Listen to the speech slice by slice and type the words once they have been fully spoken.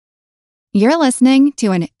You're listening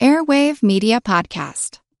to an Airwave Media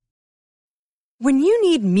Podcast. When you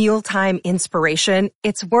need mealtime inspiration,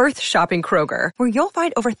 it's worth shopping Kroger, where you'll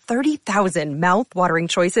find over 30,000 mouth-watering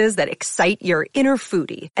choices that excite your inner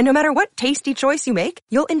foodie. And no matter what tasty choice you make,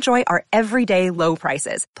 you'll enjoy our everyday low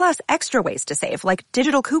prices, plus extra ways to save, like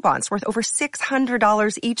digital coupons worth over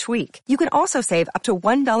 $600 each week. You can also save up to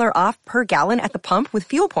 $1 off per gallon at the pump with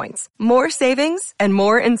fuel points. More savings and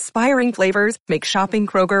more inspiring flavors make shopping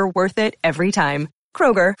Kroger worth it every time.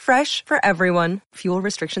 Kroger, fresh for everyone. Fuel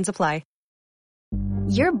restrictions apply.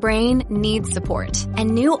 Your brain needs support, and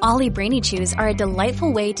new Ollie Brainy Chews are a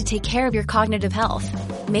delightful way to take care of your cognitive health.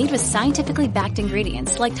 Made with scientifically backed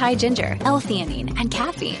ingredients like Thai ginger, L-theanine, and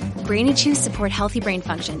caffeine, Brainy Chews support healthy brain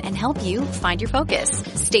function and help you find your focus,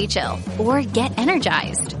 stay chill, or get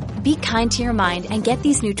energized. Be kind to your mind and get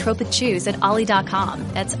these nootropic chews at ollie.com.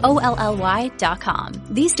 That's OLLY.com.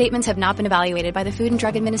 These statements have not been evaluated by the Food and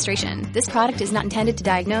Drug Administration. This product is not intended to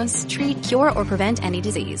diagnose, treat, cure, or prevent any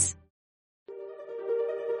disease.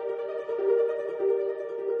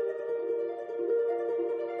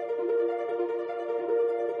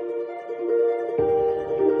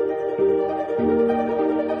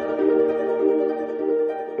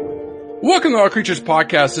 Welcome to All Creatures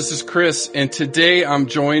Podcast. This is Chris, and today I'm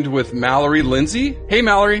joined with Mallory Lindsay. Hey,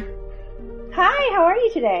 Mallory. Hi, how are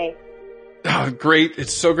you today? Oh, great.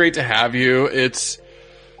 It's so great to have you.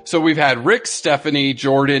 So we've had Rick, Stephanie,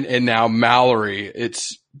 Jordan, and now Mallory.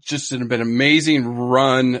 It's just been an amazing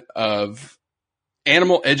run of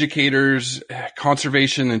animal educators,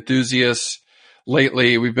 conservation enthusiasts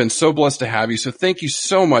lately. We've been so blessed to have you. So thank you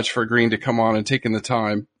so much for agreeing to come on and taking the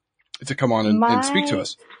time to come on and speak to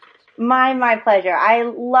us. My pleasure. I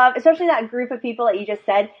love, especially that group of people that you just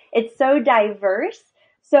said. It's so diverse.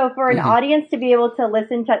 So for an audience to be able to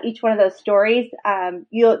listen to each one of those stories,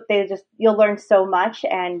 you'll learn so much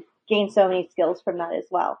and gain so many skills from that as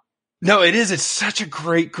well. No, it is. It's such a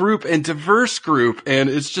great group and diverse group. And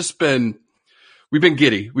it's just been, we've been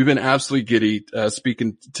giddy. We've been absolutely giddy,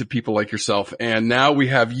 speaking to people like yourself. And now we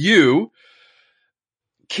have you.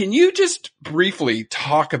 Can you just briefly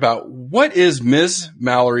talk about what is Ms.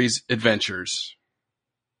 Mallory's Adventures?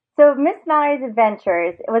 So Miss Mallory's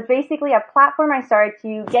Adventures, it was basically a platform I started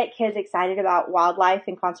to get kids excited about wildlife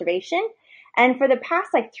and conservation. And for the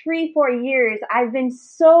past 3-4 years, I've been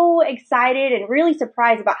so excited and really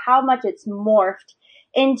surprised about how much it's morphed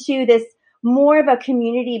into this more of a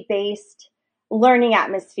community-based learning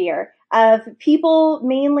atmosphere of people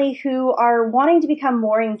mainly who are wanting to become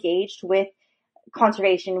more engaged with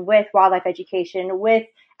conservation, with wildlife education, with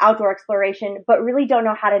outdoor exploration, but really don't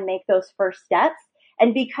know how to make those first steps.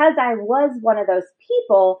 And because I was one of those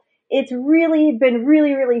people, it's really been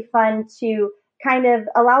really fun to kind of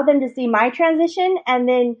allow them to see my transition and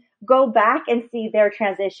then go back and see their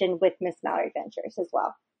transition with Miss Mallory Adventures as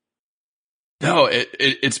well. No,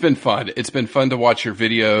 it's been fun. It's been fun to watch your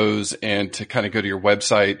videos and to kind of go to your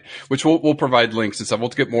website, which we'll provide links and stuff. We'll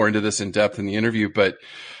get more into this in depth in the interview, but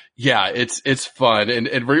yeah, it's fun.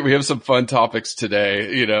 And we have some fun topics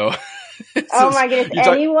today, you know. Oh my goodness.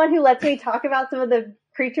 Anyone who lets me talk about some of the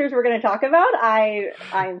creatures we're going to talk about,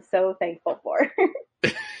 I'm so thankful for.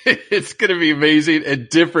 It's going to be amazing and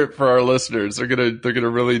different for our listeners. They're going to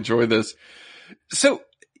really enjoy this. So,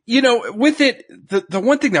 you know, with it, the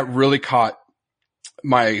one thing that really caught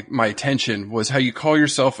my attention was how you call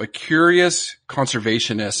yourself a curious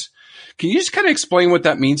conservationist. Can you just kind of explain what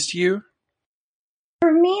that means to you?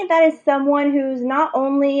 For me, that is someone who's not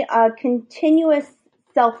only a continuous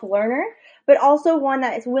self-learner, but also one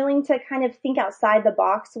that is willing to kind of think outside the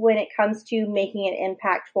box when it comes to making an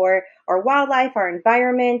impact for our wildlife, our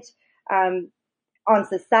environment, on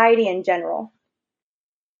society in general.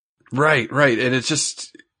 Right. And it's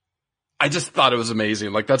just, I just thought it was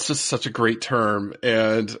amazing. That's just such a great term.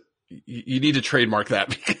 And you need to trademark that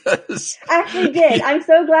because I actually did. I'm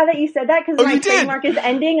so glad that you said that because my trademark is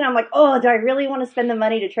ending and I'm like, oh, do I really want to spend the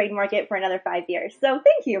money to trademark it for another 5 years? So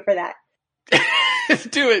thank you for that.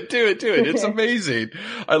 Do it. It's amazing.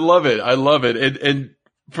 I love it. And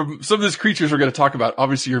from some of these creatures we're going to talk about,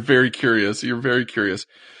 obviously you're very curious.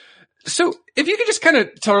 So if you could just kind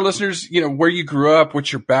of tell our listeners, you know, where you grew up,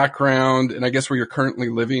 what's your background, and I guess where you're currently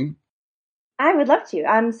living. I would love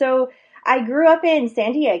to. So I grew up in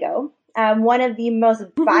San Diego, one of the most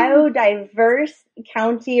biodiverse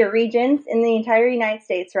county or regions in the entire United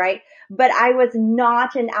States, right? But I was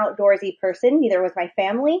not an outdoorsy person, neither was my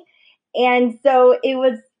family. And so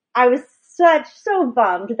I was so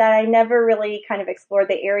bummed that I never really kind of explored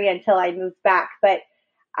the area until I moved back. But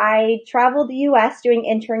I traveled the U.S. doing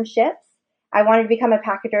internships. I wanted to become a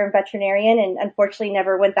pachyderm veterinarian and unfortunately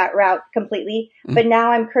never went that route completely. But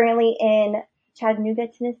now I'm currently in Chattanooga,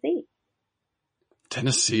 Tennessee.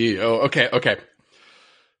 Tennessee. Oh, okay. Okay.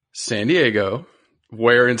 San Diego.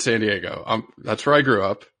 Where in San Diego? That's where I grew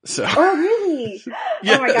up. So. Oh, really?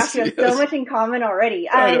 Yes, oh my gosh, we have so much in common already.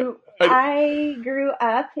 I grew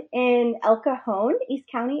up in El Cajon, East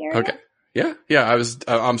County area. Okay. Yeah. Yeah.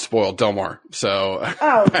 I'm spoiled. Del Mar. So.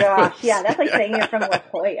 Oh gosh. Yeah. That's like saying you're from La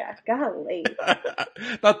Jolla. Golly.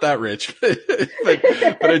 Not that rich, but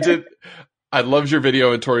I loved your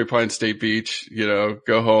video in Torrey Pine State Beach, go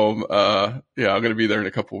home. Yeah, I'm going to be there in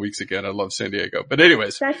a couple of weeks again. I love San Diego, but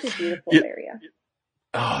anyways. Such a beautiful area.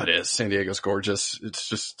 Oh, it is. San Diego's gorgeous. It's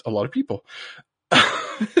just a lot of people.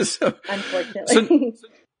 Unfortunately.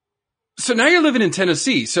 So now you're living in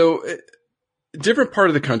Tennessee. So different part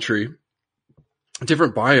of the country,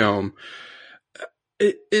 different biome.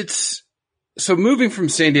 So moving from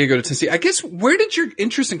San Diego to Tennessee, I guess, where did your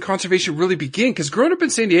interest in conservation really begin? Because growing up in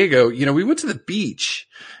San Diego, we went to the beach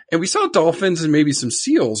and we saw dolphins and maybe some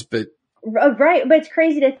seals, but. Right. But it's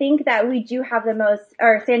crazy to think that we do have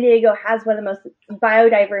San Diego has one of the most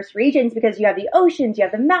biodiverse regions because you have the oceans, you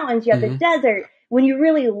have the mountains, you have the desert. When you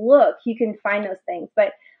really look, you can find those things.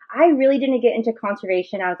 But I really didn't get into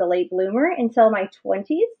conservation. I was a late bloomer until my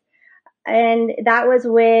 20s. And that was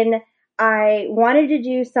when I wanted to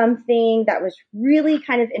do something that was really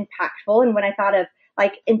kind of impactful. And when I thought of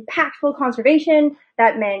like impactful conservation,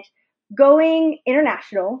 that meant going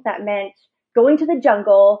international, that meant going to the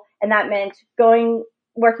jungle, and that meant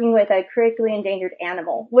working with a critically endangered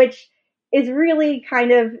animal, which is really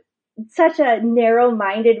kind of such a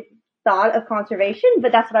narrow-minded thought of conservation,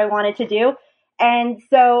 but that's what I wanted to do. And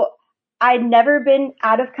so I'd never been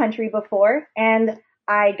out of country before, and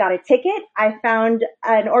I got a ticket. I found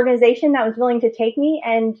an organization that was willing to take me,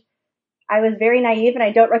 and I was very naive, and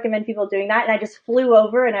I don't recommend people doing that. And I just flew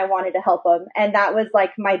over and I wanted to help them. And that was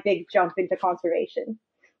like my big jump into conservation.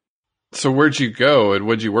 So where'd you go and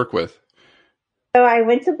what'd you work with? So I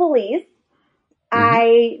went to Belize.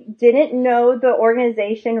 I didn't know the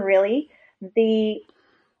organization really. The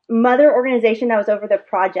mother organization that was over the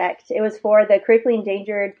project, it was for the critically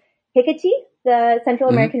endangered Hicatee, the Central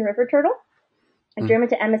American river turtle. I drew him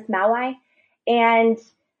to Emmis Mawai. And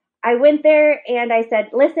I went there and I said,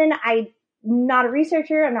 listen, I'm not a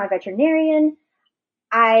researcher. I'm not a veterinarian.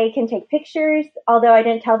 I can take pictures, although I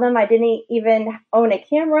didn't tell them I didn't even own a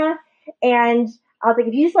camera. And I was like,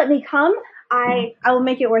 if you just let me come, I will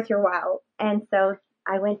make it worth your while. And so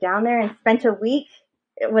I went down there and spent a week.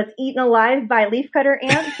 It was eaten alive by leafcutter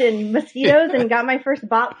ants and mosquitoes and got my first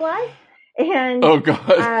botfly. And oh God,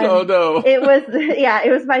 oh no. it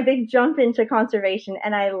was my big jump into conservation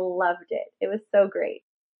and I loved it. It was so great.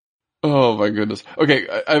 Oh my goodness. Okay.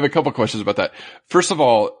 I have a couple questions about that. First of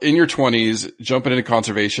all, in your 20s, jumping into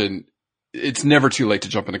conservation, it's never too late to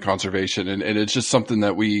jump into conservation. And it's just something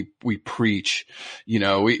that we preach,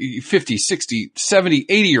 50, 60, 70,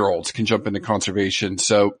 80-year-olds can jump into conservation.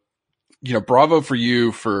 So, bravo for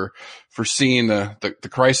you for seeing the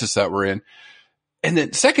crisis that we're in. And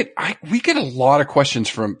then second, we get a lot of questions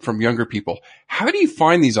from younger people. How do you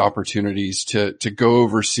find these opportunities to go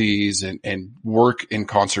overseas and work in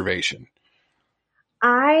conservation?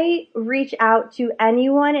 I reach out to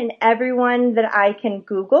anyone and everyone that I can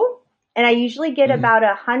Google. And I usually get about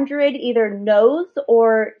 100 either no's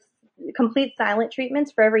or complete silent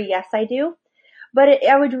treatments for every yes I do. But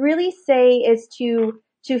I would really say is to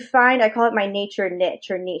find, I call it my nature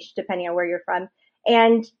niche or niche, depending on where you're from.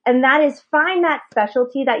 And that is find that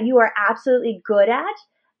specialty that you are absolutely good at,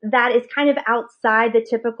 that is kind of outside the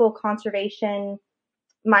typical conservation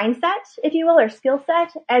mindset, if you will, or skill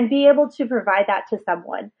set, and be able to provide that to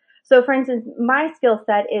someone. So for instance, my skill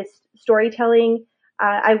set is storytelling.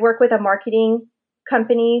 I work with a marketing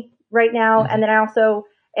company right now, and then I also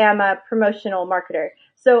am a promotional marketer.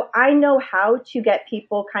 So I know how to get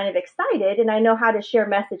people kind of excited, and I know how to share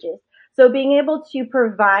messages. So being able to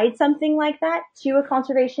provide something like that to a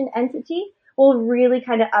conservation entity will really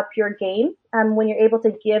kind of up your game when you're able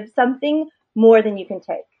to give something more than you can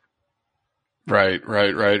take. Right.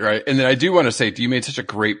 And then I do want to say, you made such a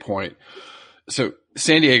great point. So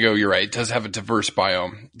San Diego, you're right, does have a diverse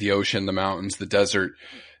biome, the ocean, the mountains, the desert.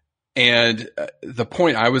 And the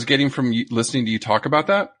point I was getting from listening to you talk about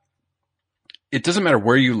that, it doesn't matter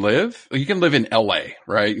where you live. You can live in LA,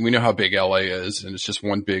 right? We know how big LA is, and it's just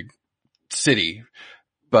one big city.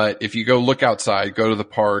 But if you go look outside, go to the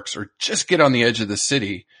parks, or just get on the edge of the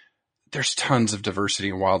city, there's tons of diversity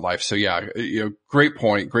in wildlife. So yeah, great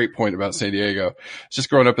point about San Diego. It's just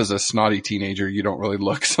growing up as a snotty teenager, you don't really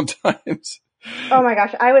look sometimes. Oh my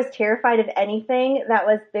gosh, I was terrified of anything that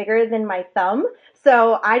was bigger than my thumb.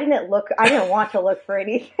 So I didn't want to look for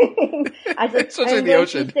anything. Especially the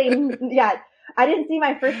ocean. I didn't see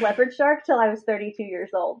my first leopard shark till I was 32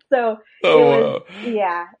 years old. So Oh,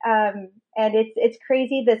 and it's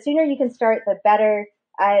crazy. The sooner you can start, the better.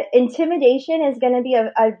 Intimidation is going to be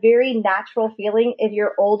a very natural feeling if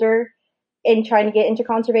you're older and trying to get into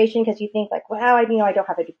conservation, because you think like, wow, I don't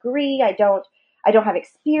have a degree. I don't have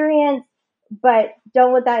experience. But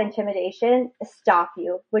don't let that intimidation stop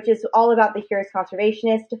you, which is all about the Curious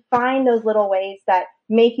Conservationist, to find those little ways that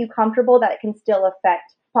make you comfortable that can still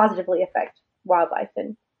positively affect wildlife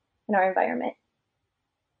and our environment.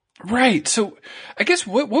 right. So I guess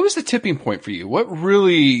what was the tipping point for you? What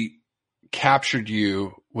really captured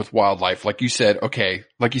you with wildlife? Like you said,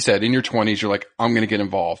 in your 20s, you're like, I'm going to get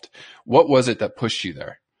involved. What was it that pushed you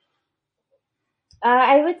there?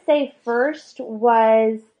 I would say first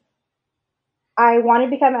was I wanted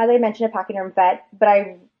to become, as I mentioned, a pachyderm vet, but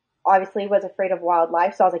I obviously was afraid of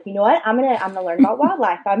wildlife. So I was like, you know what? I'm gonna learn about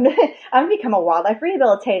wildlife. I'm gonna become a wildlife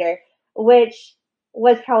rehabilitator, which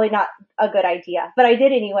was probably not a good idea, but I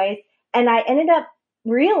did anyways. And I ended up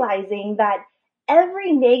realizing that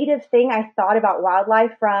every negative thing I thought about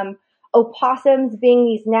wildlife, from opossums being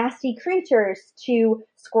these nasty creatures to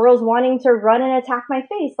squirrels wanting to run and attack my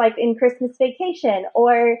face, like in Christmas Vacation,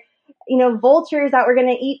 or, vultures that were going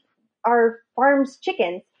to eat our farm's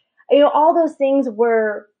chickens. All those things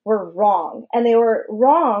were wrong, and they were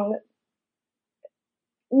wrong.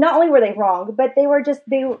 Not only were they wrong, but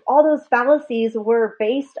all those fallacies were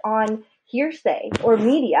based on hearsay or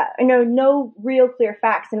media. No real clear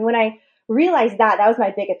facts. And when I realized that was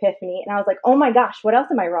my big epiphany. And I was like, oh my gosh, what else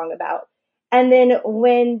am I wrong about? And then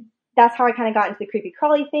that's how I kind of got into the creepy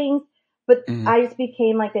crawly things. But I just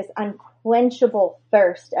became like this unquenchable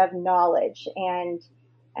thirst of knowledge. And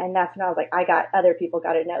that's when I was like, other people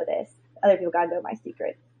got to know this. Other people got to know my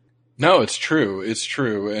secrets. No, it's true. It's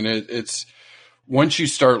true. And it's, once you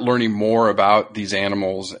start learning more about these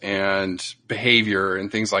animals and behavior and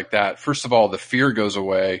things like that, first of all, the fear goes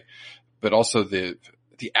away, but also the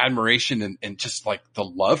admiration and just like the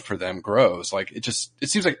love for them grows. Like it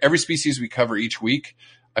seems like every species we cover each week,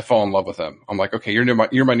 I fall in love with them. I'm like, okay,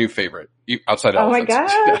 you're my new favorite outside of elephants.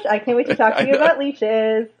 Oh my gosh. I can't wait to talk to you about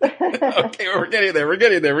leeches. Okay, we're getting there.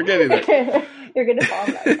 You're going to fall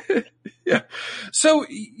in love. Yeah. So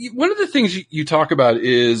one of the things you talk about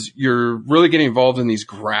is you're really getting involved in these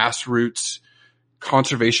grassroots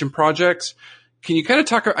conservation projects. Can you kind of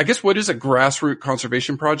talk, I guess, what is a grassroots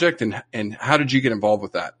conservation project, and how did you get involved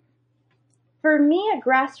with that? For me, a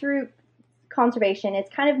grassroots conservation,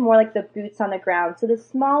 it's kind of more like the boots on the ground. So the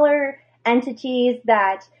smaller entities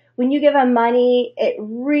that when you give them money, it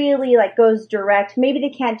really like goes direct. Maybe they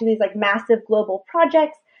can't do these like massive global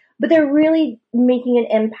projects, but they're really making an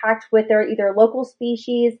impact with their either local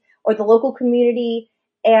species or the local community.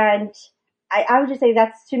 And I would just say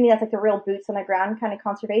that's like the real boots on the ground kind of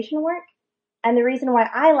conservation work. And the reason why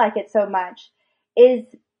I like it so much is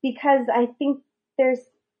because I think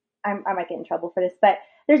I might get in trouble for this, but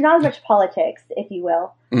there's not as much politics, if you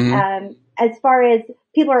will. Mm-hmm. As far as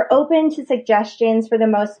people are open to suggestions for the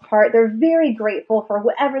most part, they're very grateful for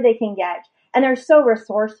whatever they can get. And they're so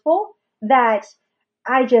resourceful that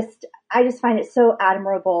I just find it so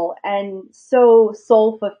admirable and so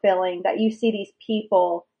soul fulfilling that you see these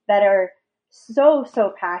people that are so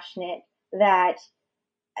passionate that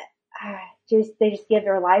they just give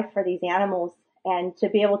their life for these animals. And to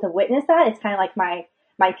be able to witness that, it's kind of like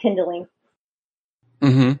my kindling.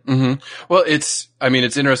 Mm-hmm. Mm-hmm. Well, it's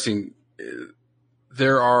interesting.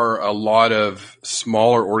 There are a lot of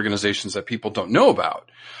smaller organizations that people don't know about.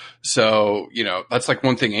 So, that's like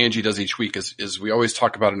one thing Angie does each week is we always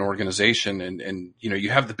talk about an organization and, you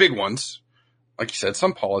have the big ones, like you said,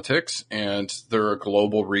 some politics, and they're a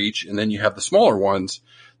global reach. And then you have the smaller ones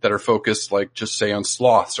that are focused, like just say on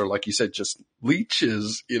sloths, or like you said, just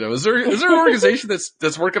leeches. Is there an organization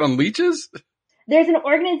that's working on leeches? There's an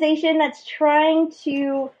organization that's trying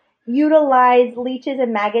to utilize leeches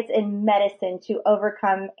and maggots in medicine to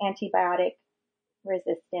overcome antibiotic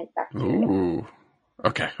resistant bacteria. Ooh.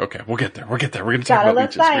 Okay. We'll get there. We're going to talk about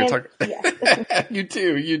leeches. Science. Yes. You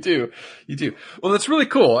do. Well, that's really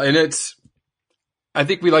cool. And I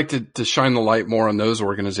think we like to shine the light more on those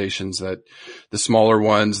organizations, that the smaller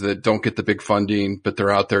ones that don't get the big funding, but they're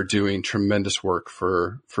out there doing tremendous work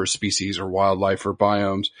for species or wildlife or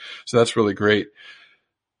biomes. So that's really great.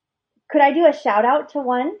 Could I do a shout out to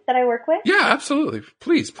one that I work with? Yeah, absolutely.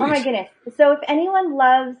 Please. Oh my goodness. So if anyone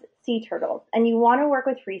loves sea turtles and you want to work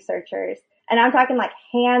with researchers, and I'm talking like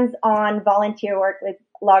hands-on volunteer work with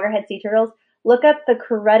loggerhead sea turtles, look up the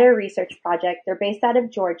Creepier Research Project. They're based out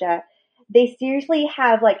of Georgia. They seriously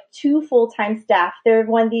have like 2 full-time staff. They're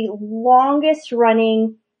one of the longest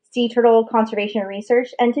running sea turtle conservation research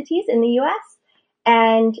entities in the U.S.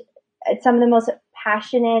 And it's some of the most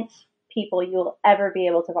passionate people you'll ever be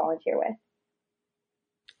able to volunteer with.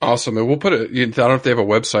 Awesome. And we'll put it, I don't know if they have a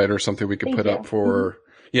website or something we could put up for,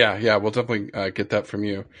 yeah, we'll definitely get that from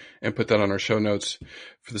you and put that on our show notes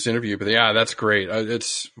for this interview. But yeah, that's great.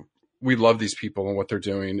 We love these people and what they're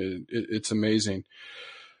doing. It's amazing.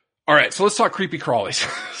 All right. So let's talk creepy crawlies.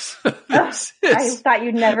 I thought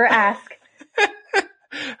you'd never ask.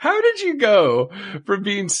 How did you go from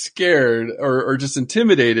being scared or just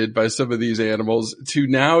intimidated by some of these animals to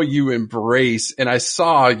now you embrace, and I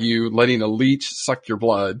saw you letting a leech suck your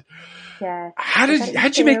blood. Yeah.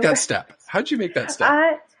 How'd you make that step? How'd you make that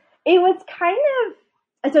step? It was kind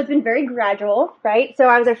of, so it's been very gradual, right? So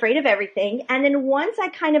I was afraid of everything. And then once I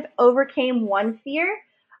kind of overcame one fear,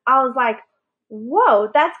 I was like, whoa,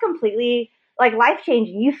 that's completely like life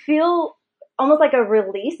changing. You feel almost like a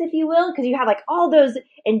release, if you will, because you have like all those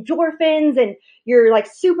endorphins and you're like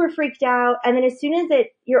super freaked out. And then as soon as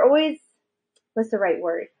you're always, what's the right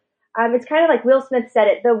word? It's kind of like Will Smith said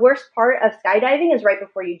it. The worst part of skydiving is right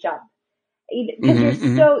before you jump. Because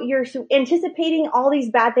you're so anticipating all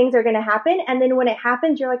these bad things are going to happen. And then when it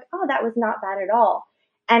happens, you're like, oh, that was not bad at all.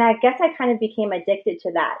 And I guess I kind of became addicted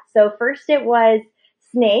to that. So first it was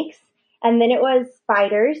snakes, and then it was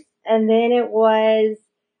spiders, and then it was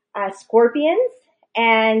scorpions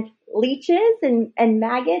and leeches and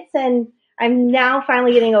maggots, and I'm now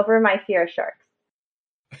finally getting over my fear of sharks.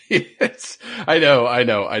 Yes, I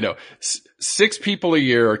know. 6 people a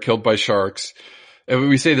year are killed by sharks. And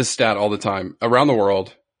we say this stat all the time around the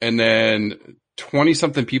world, and then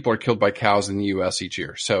 20-something people are killed by cows in the U.S. each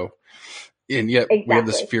year. So, and yet we have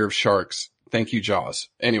this fear of sharks. Thank you, Jaws.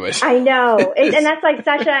 Anyways. I know. And that's like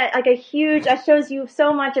such a huge, that shows you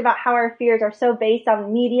so much about how our fears are so based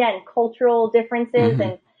on media and cultural differences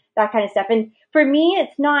and that kind of stuff. And for me,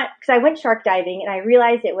 it's not, because I went shark diving and I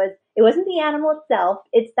realized it wasn't the animal itself.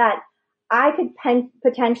 It's that I could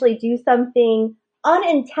potentially do something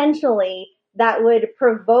unintentionally that would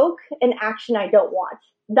provoke an action I don't want.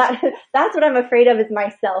 That's what I'm afraid of, is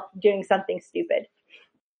myself doing something stupid.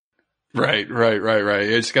 Right.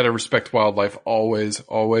 You just got to respect wildlife always.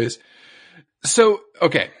 So,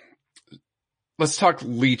 okay. Let's talk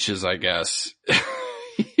leeches, I guess.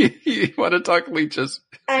 You want to talk leeches?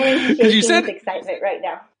 I am shaking with excitement right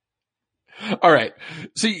now. All right.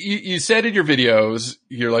 So you said in your videos,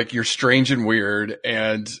 you're strange and weird,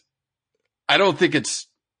 and I don't think it's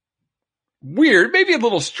weird, maybe a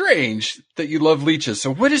little strange that you love leeches.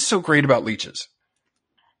 So what is so great about leeches?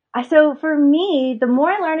 So for me, the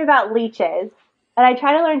more I learn about leeches, and I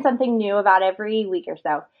try to learn something new about every week or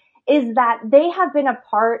so, is that they have been a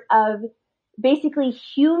part of basically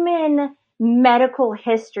human medical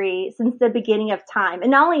history since the beginning of time. And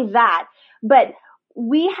not only that, but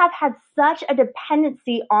we have had such a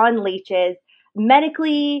dependency on leeches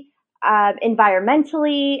medically,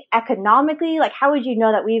 environmentally, economically. Like, how would you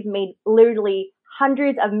know that we've made literally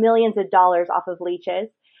hundreds of millions of dollars off of leeches?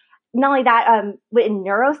 Not only that, in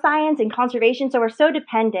neuroscience and conservation, so we're so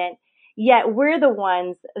dependent, yet we're the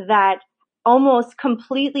ones that almost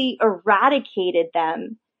completely eradicated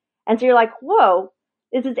them. And so you're like, whoa,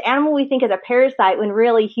 this is animal we think is a parasite when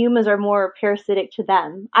really humans are more parasitic to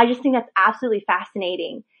them. I just think that's absolutely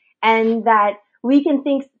fascinating. And that we can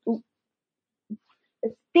think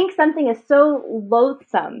something is so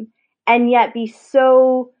loathsome and yet be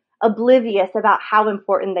so oblivious about how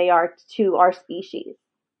important they are to our species.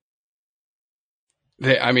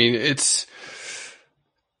 It's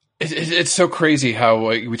so crazy how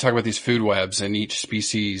we talk about these food webs, and each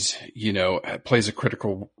species, plays a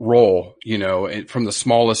critical role, from the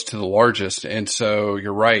smallest to the largest. And so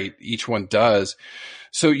you're right. Each one does.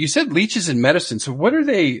 So you said leeches in medicine. So what are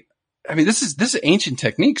they? This is ancient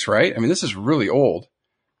techniques, right? This is really old.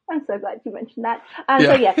 I'm so glad you mentioned that.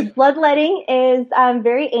 So yes, bloodletting is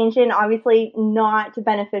very ancient, obviously not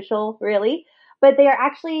beneficial really, but they are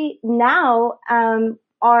actually now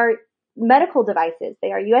are medical devices.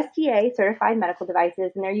 They are USDA certified medical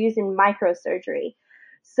devices, and they're used in microsurgery.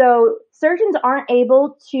 So surgeons aren't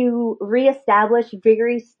able to reestablish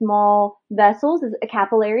very small vessels,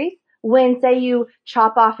 capillaries, when say you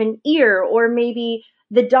chop off an ear, or maybe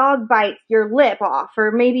the dog bites your lip off,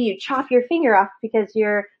 or maybe you chop your finger off because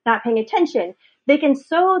you're not paying attention. They can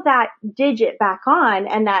sew that digit back on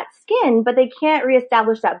and that skin, but they can't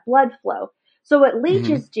reestablish that blood flow. So what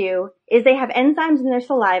leeches do is they have enzymes in their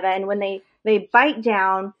saliva, and when they bite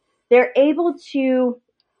down, they're able to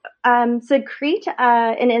secrete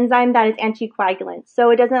an enzyme that is anticoagulant. So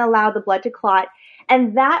it doesn't allow the blood to clot.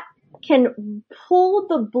 And that can pull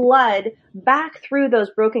the blood back through those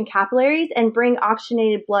broken capillaries and bring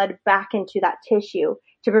oxygenated blood back into that tissue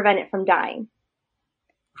to prevent it from dying.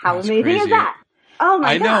 How amazing is that? Oh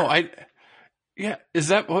my God. I know. Yeah. Is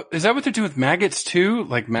that what they're doing with maggots too?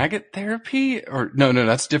 Like maggot therapy? Or no,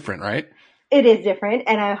 that's different, right? It is different.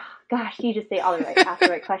 And gosh, you just say all the right, ask the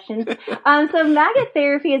right questions. So maggot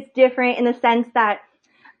therapy is different in the sense that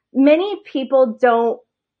many people don't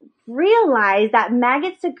realize that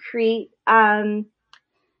maggots secrete enzymes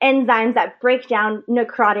that break down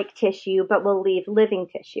necrotic tissue but will leave living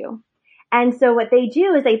tissue. And so what they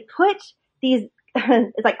do is they put these,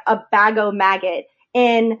 it's like a bag of maggot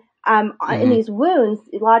in these wounds.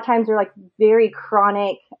 A lot of times they're like very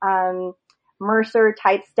chronic, MRSA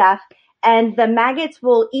type stuff. And the maggots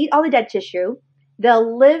will eat all the dead tissue.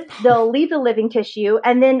 They'll leave the living tissue.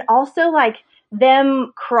 And then also like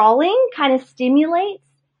them crawling kind of stimulates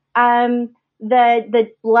the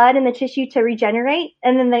blood and the tissue to regenerate.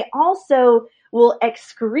 And then they also will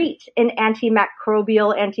excrete an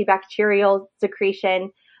antimicrobial, antibacterial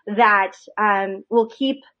secretion that will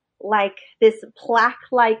keep like this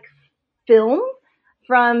plaque-like film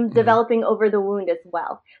from developing over the wound as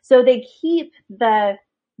well. So they keep that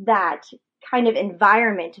kind of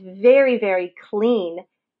environment very, very clean,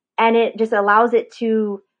 and it just allows it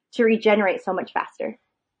to regenerate so much faster.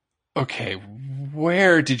 Okay,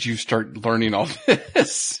 where did you start learning all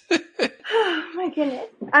this? Oh my goodness.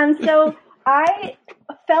 So I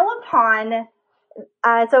fell upon,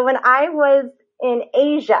 so when I was in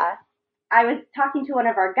Asia, I was talking to one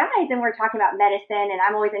of our guys and we're talking about medicine, and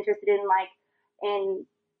I'm always interested in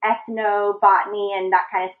ethnobotany and that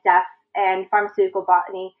kind of stuff and pharmaceutical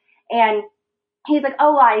botany. And he's like,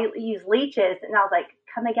 oh, I use leeches. And I was like,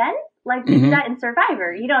 come again? Like, you do that in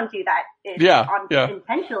Survivor. You don't do that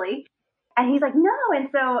intentionally. And he's like, no. And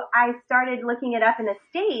so I started looking it up in the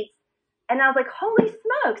States, and I was like, holy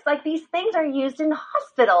smokes, like these things are used in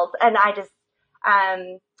hospitals. And I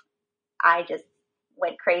just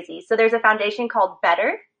went crazy. So there's a foundation called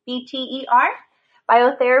Better, BTER,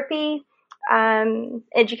 Biotherapy,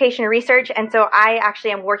 Education and Research. And so I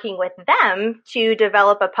actually am working with them to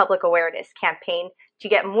develop a public awareness campaign to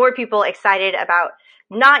get more people excited about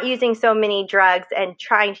not using so many drugs and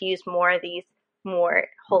trying to use more of these more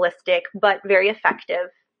holistic but very effective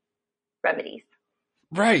remedies.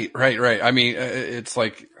 Right. I mean, it's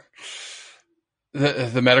like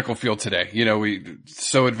the medical field today, we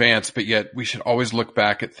so advanced, but yet we should always look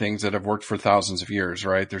back at things that have worked for thousands of years,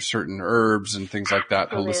 right? There's certain herbs and things like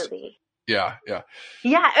that. Absolutely. Yeah.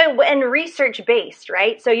 And research based,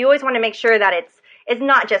 right? So you always want to make sure that it's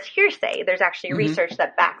not just hearsay. There's actually research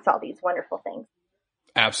that backs all these wonderful things.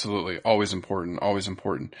 Absolutely. Always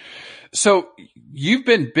important. So you've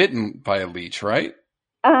been bitten by a leech, right?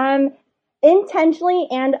 Intentionally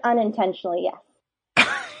and unintentionally, yes.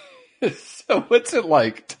 So what's it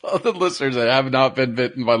like? Tell the listeners that have not been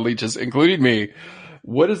bitten by leeches, including me,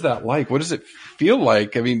 what is that like? What does it feel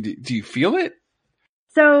like? I mean, do you feel it?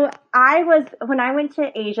 So when I went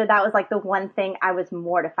to Asia, that was like the one thing I was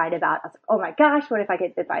mortified about. I was like, oh my gosh, what if I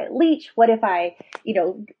get bit by a leech? What if I,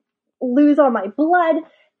 lose all my blood?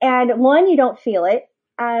 And one, you don't feel it.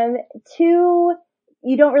 Two,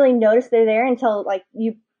 you don't really notice they're there until like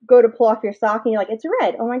you go to pull off your sock and you're like, it's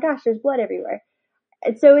red. Oh my gosh, there's blood everywhere.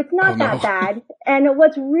 And so it's not that bad. And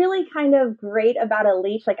what's really kind of great about a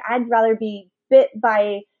leech, like I'd rather be bit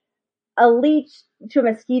by a leech to a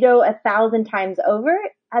mosquito 1,000 times over.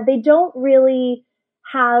 They don't really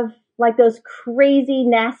have like those crazy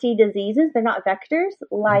nasty diseases. They're not vectors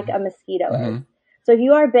like a mosquito is. So if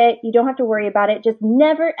you are bit, you don't have to worry about it. Just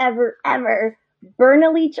never, ever, ever burn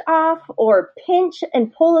a leech off or pinch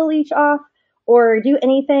and pull a leech off or do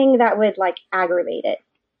anything that would like aggravate it.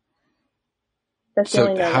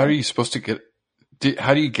 So how are you supposed to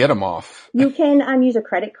how do you get them off? You can use a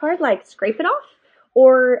credit card, like scrape it off.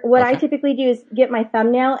 Or what I typically do is get my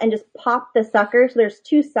thumbnail and just pop the sucker. So there's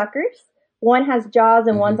two suckers. One has jaws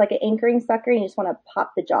and one's like an anchoring sucker. And you just want to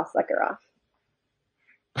pop the jaw sucker off.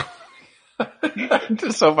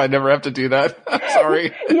 Just hope I never have to do that. I'm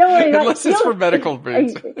sorry. You don't worry about Unless it's for medical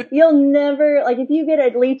reasons. You'll never, like if you get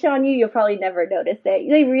a leech on you, you'll probably never notice it.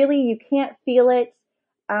 You can't feel it.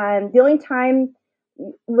 The only time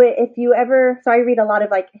if you ever, so I read a lot of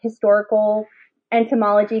like historical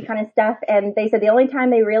entomology kind of stuff, and they said the only time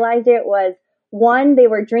they realized it was one, they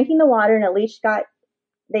were drinking the water and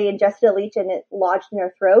they ingested a leech and it lodged in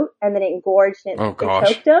their throat and then it engorged and it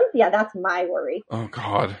choked them. Yeah, that's my worry. Oh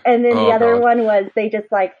God. And then the other one was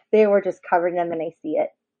they were just covering them and they see it.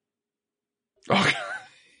 Okay.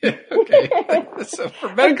 Okay. So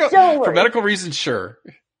for medical reasons, sure.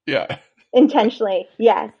 Yeah. Intentionally,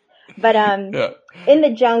 yes. But Yeah. in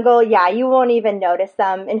the jungle, yeah, you won't even notice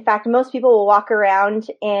them. In fact, most people will walk around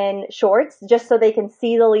in shorts just so they can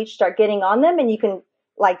see the leech start getting on them, and you can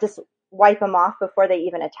like just wipe them off before they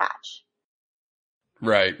even attach.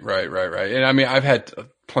 Right. And I mean, I've had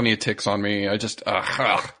plenty of ticks on me. I just,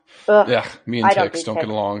 me and ticks don't get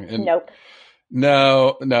along. And nope.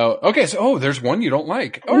 No. Okay. So, there's one you don't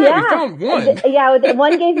like. All right. We found one. Yeah.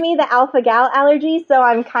 One gave me the alpha gal allergy. So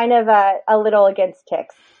I'm kind of a little against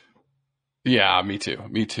ticks. Yeah. Me too.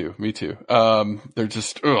 They're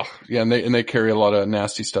just, yeah. And they carry a lot of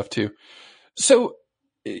nasty stuff too. So,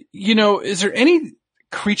 is there any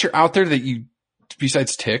creature out there that you,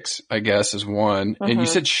 besides ticks, I guess is one, and you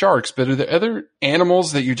said sharks, but are there other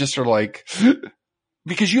animals that you just are like,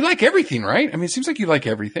 because you like everything, right? I mean, it seems like you like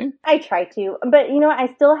everything. I try to, but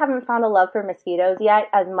I still haven't found a love for mosquitoes yet,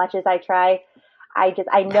 as much as I try.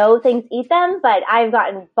 I know things eat them, but I've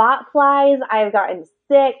gotten bot flies, I've gotten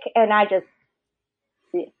sick, and I just,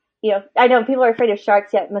 I know people are afraid of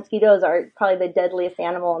sharks, yet mosquitoes are probably the deadliest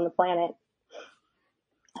animal on the planet.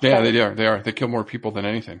 Yeah, so, they are. They kill more people than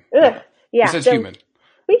anything. Ugh, yeah. Besides human.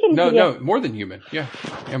 We can, no, more than human. Yeah,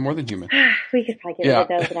 more than human. We could probably get rid of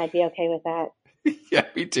those, and I'd be okay with that. Yeah,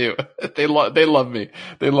 me too. They love me.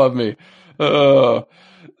 They love me.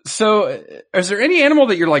 So is there any animal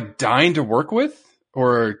that you're like dying to work with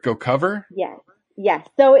or go cover? Yes.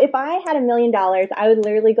 So if I had $1 million, I would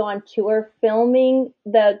literally go on tour filming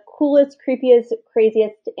the coolest, creepiest,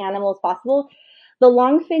 craziest animals possible. The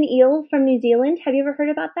longfin eel from New Zealand. Have you ever heard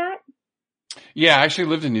about that? Yeah, I actually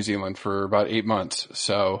lived in New Zealand for about 8 months.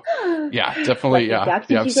 So yeah, definitely. Did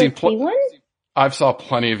you I've see one? I've saw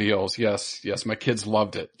plenty of eels. Yes. My kids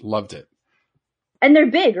loved it. And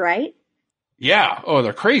they're big, right? Yeah. Oh,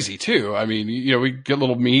 they're crazy too. I mean, we get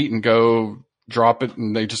little meat and go drop it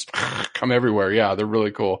and they just come everywhere. Yeah. They're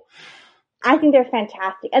really cool. I think they're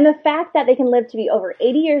fantastic. And the fact that they can live to be over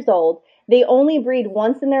 80 years old, they only breed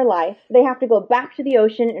once in their life. They have to go back to the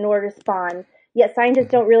ocean in order to spawn. Yet scientists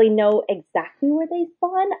don't really know exactly where they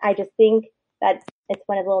spawn. I just think that it's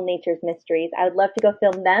one of little nature's mysteries. I would love to go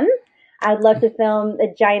film them. I would love to film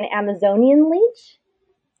a giant Amazonian leech.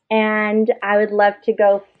 And I would love to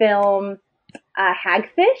go film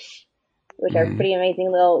hagfish, which are pretty amazing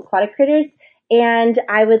little aquatic critters. And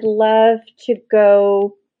I would love to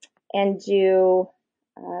go and do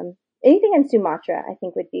anything in Sumatra, I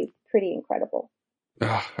think would be pretty incredible.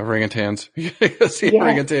 Orangutans.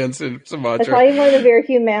 Orangutans in Sumatra. That's probably one of the very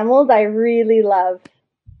few mammals I really love.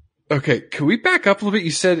 Okay, can we back up a little bit?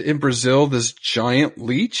 You said in Brazil, this giant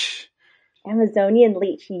leech? Amazonian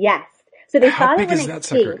leech, yes. So they How thought big it is that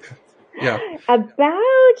sucker? Yeah.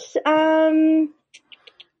 About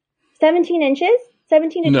 17 inches,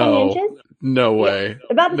 17 to 20 inches. No way. Yeah,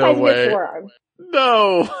 about the size of your forearm.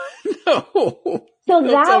 No. So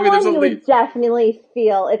that one you would definitely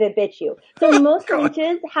feel if it bit you. So most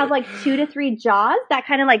leeches have like 2 to 3 jaws that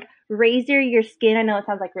kind of like razor your skin. I know it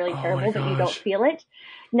sounds like really terrible, but you don't feel it.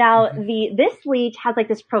 Now this leech has like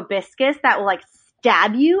this proboscis that will like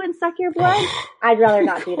stab you and suck your blood. I'd rather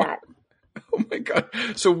not do that. Oh my God.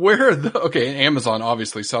 So where are in Amazon,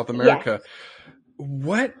 obviously, South America. Yes.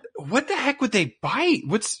 What the heck would they bite?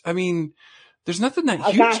 There's nothing that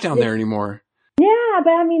huge down there anymore. Yeah,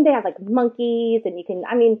 but they have like monkeys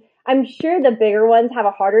and I'm sure the bigger ones have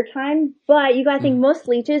a harder time, but you gotta think most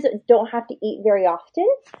leeches don't have to eat very often.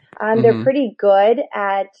 They're pretty good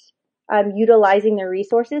at utilizing their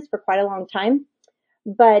resources for quite a long time.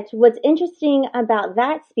 But what's interesting about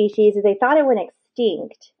that species is they thought it went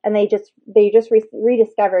extinct and they just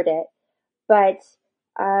rediscovered it. But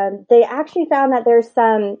they actually found that there's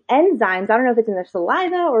some enzymes, I don't know if it's in their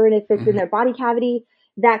saliva or if it's in their body cavity,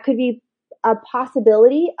 that could be a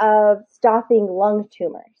possibility of stopping lung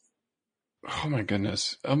tumors. Oh my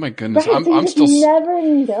goodness. Right, I'm still never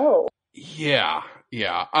know. Yeah.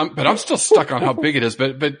 But I'm still stuck on how big it is,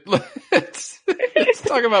 but let's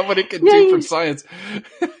talk about what it can do for science.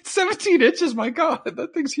 17 inches, my God,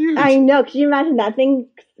 that thing's huge. I know. Could you imagine that thing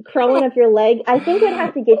crawling up your leg? I think it would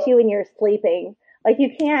have to get you when you're sleeping. Like you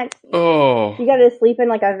can't. Oh. You gotta sleep in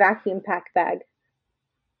like a vacuum pack bag.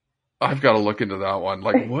 I've got to look into that one.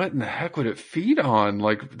 Like, what in the heck would it feed on?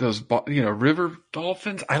 Like those, river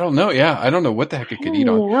dolphins? I don't know. Yeah, I don't know what the heck it could eat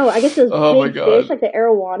on. No, I guess those big fish like the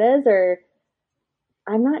arowanas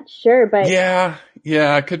I'm not sure, but yeah,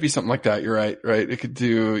 it could be something like that. You're right. It could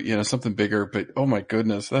do, something bigger, but oh my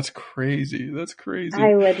goodness, that's crazy.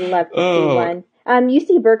 I would love to see one.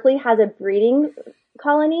 UC Berkeley has a breeding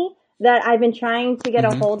colony that I've been trying to get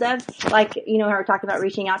a hold of. Like, how we're talking about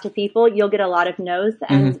reaching out to people, you'll get a lot of no's,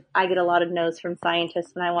 and I get a lot of no's from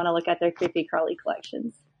scientists when I want to look at their creepy crawly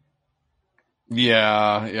collections.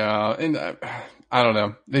 Yeah. And I don't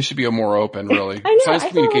know. They should be more open, really. I know, Science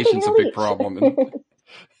communication is a big problem. And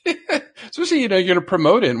especially, you're going to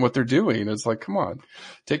promote it and what they're doing. It's like, come on,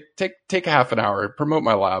 take a half an hour, promote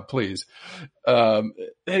my lab, please.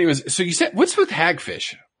 Anyways, so you said, what's with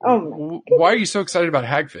hagfish? Oh, why are you so excited about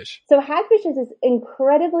hagfish? So hagfish is this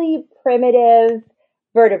incredibly primitive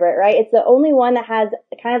vertebrate, right? It's the only one that has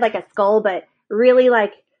kind of like a skull, but really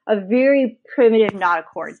like a very primitive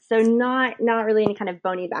notochord. So not really any kind of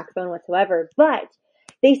bony backbone whatsoever, but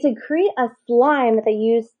they secrete a slime that they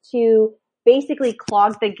use to basically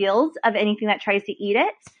clog the gills of anything that tries to eat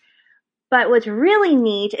it. But what's really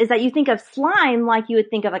neat is that you think of slime like you would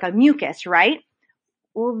think of like a mucus, right?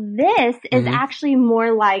 Well, this is actually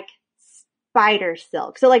more like spider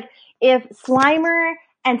silk. So like if Slimer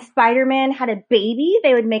and Spider-Man had a baby,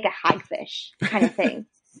 they would make a hagfish kind of thing.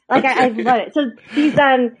 Like I love it. So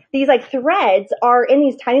these like threads are in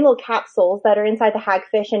these tiny little capsules that are inside the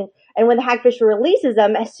hagfish, and when the hagfish releases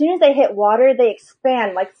them, as soon as they hit water, they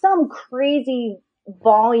expand like some crazy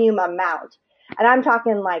volume amount. And I'm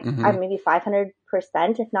talking like maybe 500%,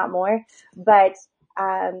 if not more. But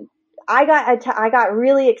I got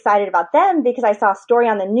really excited about them because I saw a story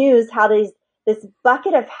on the news how this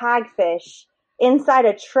bucket of hagfish inside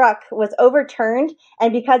a truck was overturned,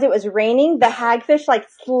 and because it was raining, the hagfish like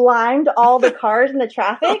slimed all the cars in the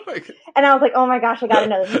traffic. And I was like, oh my gosh, I gotta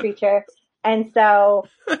know this creature. And so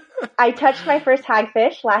I touched my first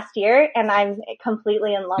hagfish last year, and I'm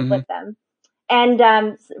completely in love with them.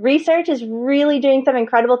 And research is really doing some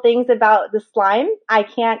incredible things about the slime. I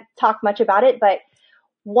can't talk much about it, but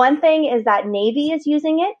one thing is that Navy is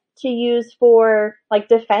using it to use for like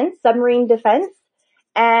defense, submarine defense,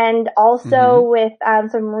 and also with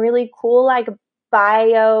some really cool like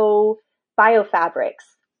bio fabrics,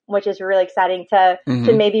 which is really exciting to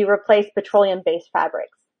maybe replace petroleum based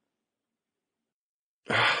fabrics.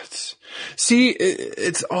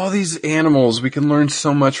 It's all these animals. We can learn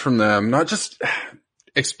so much from them, not just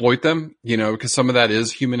exploit them, because some of that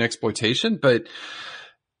is human exploitation, but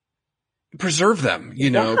preserve them,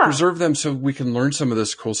 preserve them so we can learn some of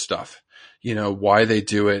this cool stuff, why they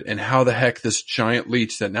do it and how the heck this giant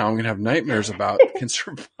leech that now I'm going to have nightmares about can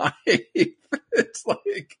survive. It's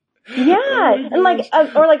like, yeah. And like,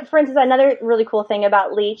 or like, for instance, another really cool thing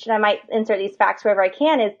about leech, and I might insert these facts wherever I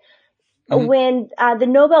can, is when the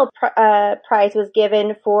Nobel Prize was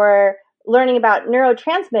given for learning about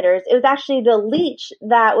neurotransmitters, it was actually the leech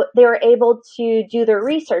that they were able to do their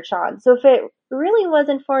research on. So if it really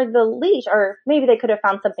wasn't for the leech, or maybe they could have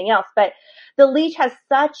found something else, but the leech has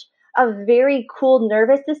such a very cool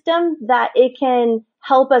nervous system that it can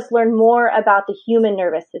help us learn more about the human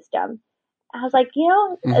nervous system. I was like,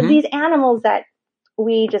 these animals that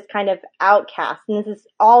we just kind of outcast, and this is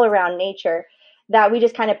all around nature, that we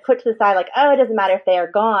just kind of put to the side like, oh, it doesn't matter if they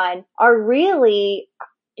are gone, are really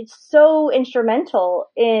so instrumental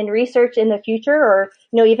in research in the future, or,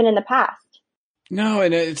 even in the past. No,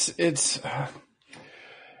 and it's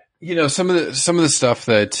some of the stuff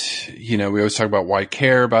that, we always talk about why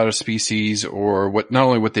care about a species, or not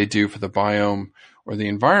only what they do for the biome or the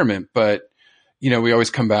environment, but, we always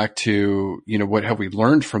come back to, what have we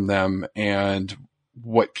learned from them and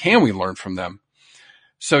what can we learn from them?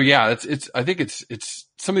 So yeah, I think it's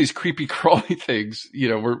some of these creepy crawly things,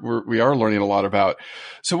 we are learning a lot about.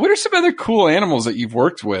 So what are some other cool animals that you've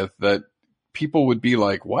worked with that people would be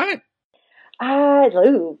like, what?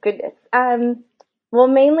 Oh goodness. Well,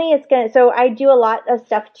 mainly so I do a lot of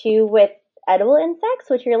stuff too with edible insects,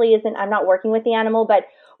 which really isn't, I'm not working with the animal, but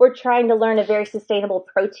we're trying to learn a very sustainable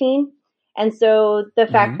protein. And so the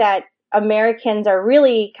fact that Americans are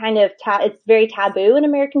really kind of, it's very taboo in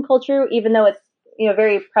American culture, even though it's,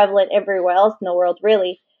 very prevalent everywhere else in the world,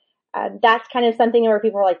 really. That's kind of something where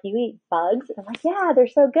people are like, you eat bugs? And I'm like, yeah, they're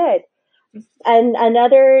so good. And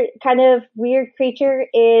another kind of weird creature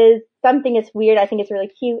is something that's weird, I think it's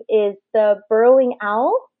really cute, is the burrowing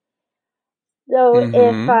owl.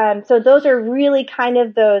 So so those are really kind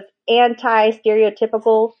of those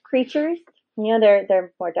anti-stereotypical creatures.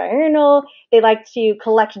 They're more diurnal. They like to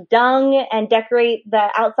collect dung and decorate the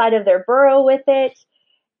outside of their burrow with it.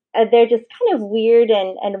 They're just kind of weird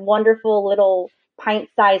and wonderful little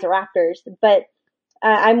pint-sized raptors. But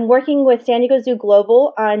I'm working with San Diego Zoo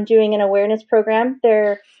Global on doing an awareness program.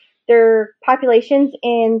 Their populations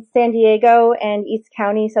in San Diego and East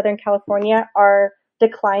County, Southern California, are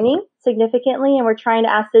declining significantly, and we're trying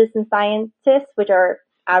to ask citizen scientists, which are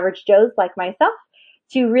average Joes like myself,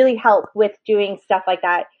 to really help with doing stuff like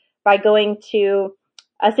that, by going to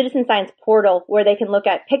a citizen science portal where they can look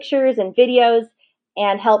at pictures and videos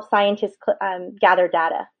and help scientists gather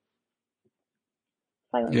data.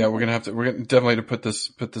 Yeah, we're gonna definitely to put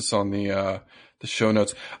this on the show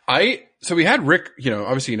notes. So we had Rick,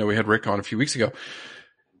 obviously, we had Rick on a few weeks ago.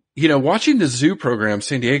 Watching the zoo program,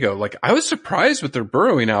 San Diego, like I was surprised with their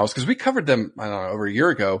burrowing owls because we covered them, I don't know, over a year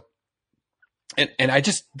ago. And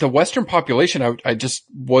the Western population, I just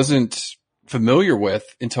wasn't familiar with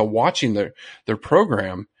until watching their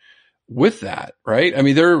program with that, right? I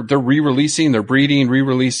mean, they're re-releasing, they're breeding,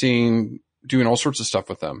 re-releasing, doing all sorts of stuff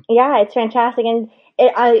with them. Yeah, it's fantastic. And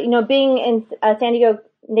being in San Diego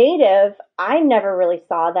native, I never really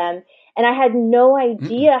saw them. And I had no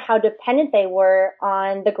idea how dependent they were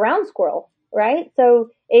on the ground squirrel, right? So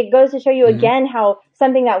it goes to show you again how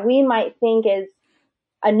something that we might think is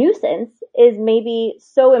a nuisance is maybe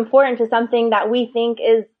so important to something that we think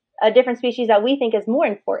is a different species that we think is more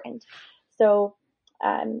important. So,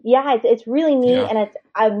 it's really neat, and it's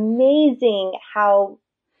amazing how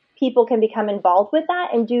people can become involved with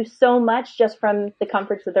that and do so much just from the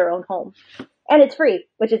comforts of their own home. And it's free,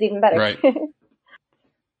 which is even better. Right.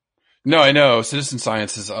 No, I know. Citizen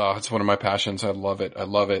science is, it's one of my passions. I love it.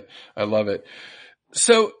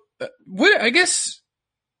 So, I guess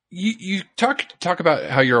you talk about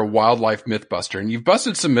how you're a wildlife myth buster, and you've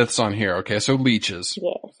busted some myths on here. Okay. So leeches.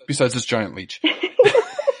 Yes. Besides this giant leech. What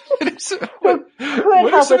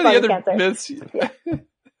are some of the other myths? Yeah.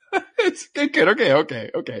 It's good. Okay. I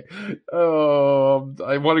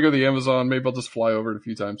want to go to the Amazon. Maybe I'll just fly over it a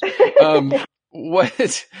few times. What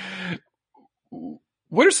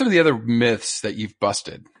are some of the other myths that you've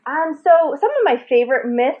busted? So some of my favorite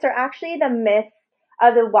myths are actually the myths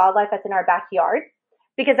of the wildlife that's in our backyard,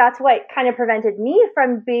 because that's what kind of prevented me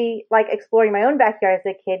from exploring my own backyard as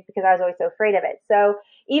a kid, because I was always so afraid of it. So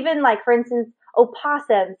even for instance,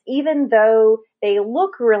 opossums, even though they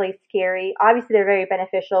look really scary, obviously they're very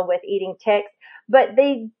beneficial with eating ticks, but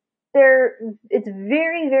it's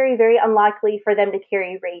very, very, very unlikely for them to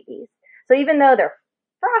carry rabies. So even though they're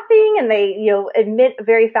frothing and they, emit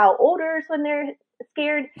very foul odors when they're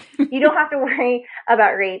scared, you don't have to worry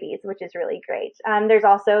about rabies, which is really great. There's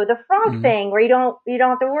also the frog thing where you don't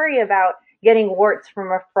have to worry about getting warts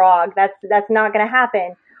from a frog. That's not going to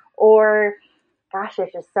happen. Or gosh,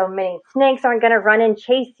 there's just so many. Snakes aren't going to run and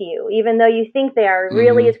chase you, even though you think they are.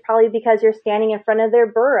 Really, it's probably because you're standing in front of their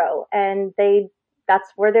burrow and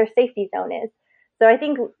that's where their safety zone is. So I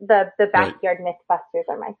think the backyard mythbusters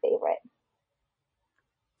are my favorite.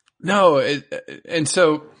 No, and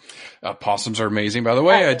so possums are amazing. By the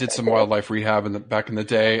way, I did some wildlife rehab back in the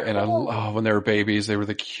day, and when they were babies, they were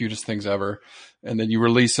the cutest things ever. And then you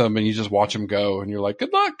release them, and you just watch them go, and you're like,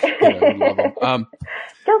 "Good luck." You love them.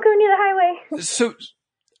 Don't go near the highway. So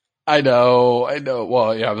I know.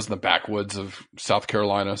 Well, yeah, I was in the backwoods of South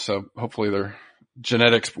Carolina, so hopefully their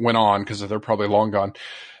genetics went on because they're probably long gone.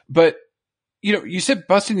 But you said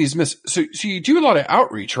busting these myths. So you do a lot of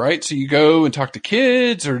outreach, right? So you go and talk to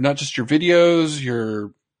kids, or not just your videos,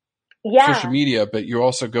 your social media, but you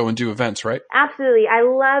also go and do events, right? Absolutely. I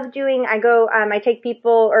take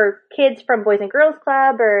people or kids from Boys and Girls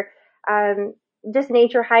Club or just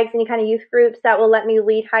nature hikes, any kind of youth groups that will let me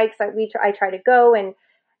lead hikes. I try to go, and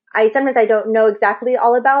sometimes I don't know exactly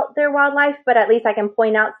all about their wildlife, but at least I can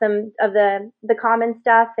point out some of the common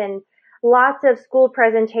stuff, and lots of school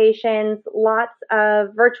presentations, lots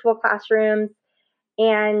of virtual classrooms.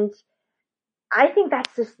 And I think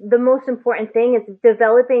that's just the most important thing, is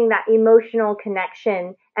developing that emotional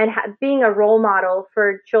connection and being a role model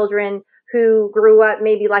for children who grew up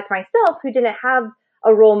maybe like myself, who didn't have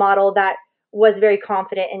a role model that was very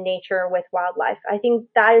confident in nature with wildlife. I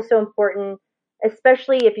think that is so important,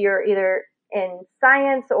 especially if you're either in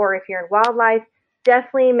science or if you're in wildlife.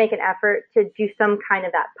 Definitely make an effort to do some kind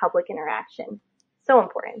of that public interaction. So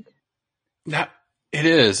important. It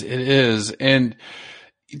is. And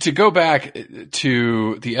to go back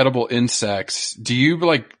to the edible insects, do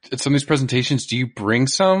you at some of these presentations, do you bring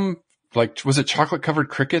some, was it chocolate covered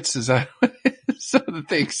crickets? Is that some of the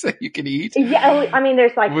things that you can eat? Yeah. I mean,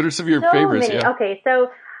 there's what are some of your favorites? Many. Yeah. Okay.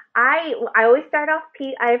 So I always start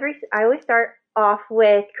off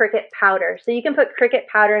with cricket powder. So you can put cricket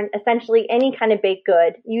powder in essentially any kind of baked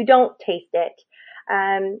good. You don't taste it.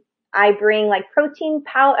 I bring protein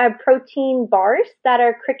bars that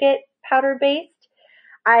are cricket powder based.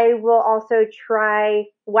 I will also try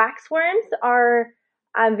waxworms are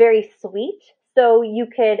very sweet. So you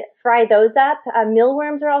could fry those up.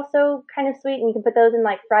 Mealworms are also kind of sweet, and you can put those in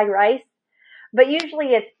fried rice. But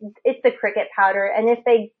usually it's the cricket powder. And if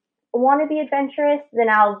they want to be adventurous, then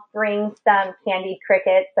I'll bring some candied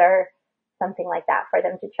crickets or something like that for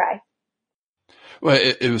them to try. Well,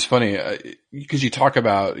 it was funny because you talk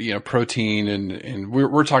about, protein and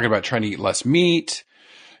we're talking about trying to eat less meat,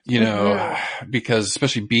 because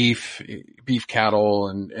especially beef cattle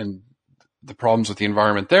and the problems with the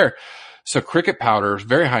environment there. So cricket powder is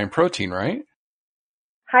very high in protein, right?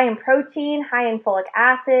 High in protein, high in folic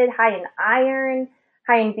acid, high in iron,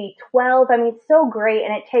 high in B12. I mean, it's so great.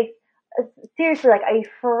 And it takes seriously like a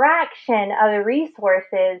fraction of the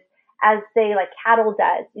resources as say like cattle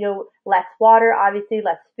does, less water, obviously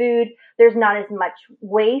less food. There's not as much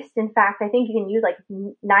waste. In fact, I think you can use like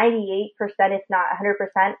 98%, if not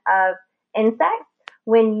 100% of insects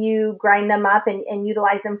when you grind them up and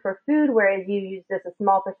utilize them for food, whereas you use just a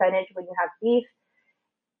small percentage when you have beef.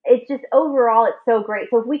 It's just overall, it's so great.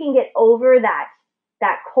 So if we can get over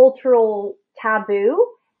that cultural taboo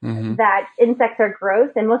that insects are gross,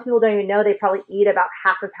 and most people don't even know they probably eat about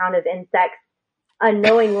half a pound of insects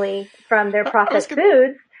unknowingly from their processed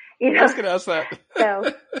foods. I was going to ask that.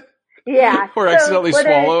 So, yeah. Or accidentally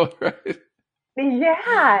swallow, right?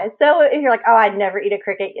 Yeah. So if you're like, oh, I'd never eat a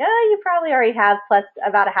cricket. Yeah, you probably already have, plus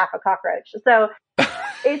about a half a cockroach. So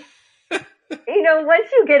it's, once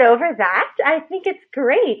you get over that, I think it's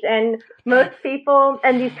great. And most people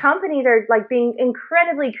and these companies are like being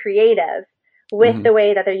incredibly creative with the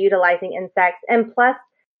way that they're utilizing insects. And plus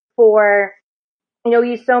for, we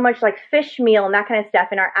use so much like fish meal and that kind of stuff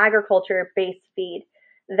in our agriculture-based feed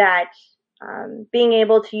that being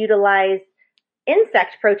able to utilize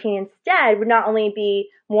insect protein instead would not only be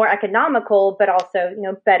more economical, but also,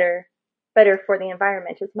 better for the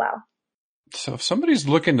environment as well. So if somebody's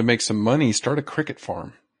looking to make some money, start a cricket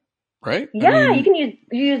farm, right? Yeah, you can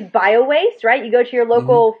use bio waste, right? You go to your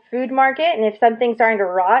local food market, and if something's starting to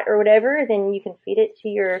rot or whatever, then you can feed it to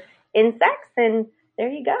your insects, and there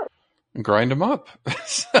you go. Grind them up. I'm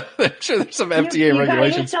sure there's some FDA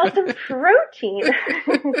regulations. You gotta some protein.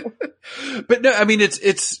 But no, I mean, this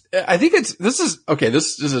is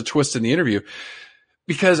a twist in the interview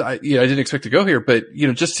because I didn't expect to go here, but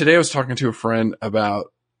just today I was talking to a friend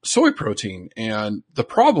about soy protein and the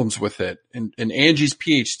problems with it. And Angie's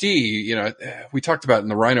PhD, we talked about in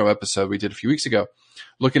the rhino episode we did a few weeks ago,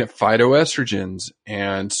 looking at phytoestrogens,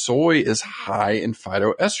 and soy is high in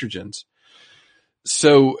phytoestrogens.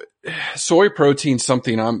 So soy protein,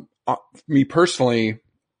 something me personally,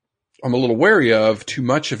 I'm a little wary of too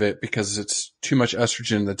much of it because it's too much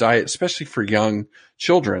estrogen in the diet, especially for young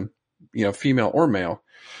children, female or male.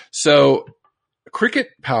 So cricket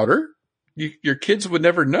powder, your kids would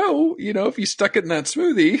never know, if you stuck it in that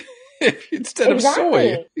smoothie instead of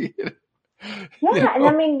soy. Yeah. And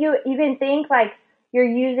I mean, you even think like you're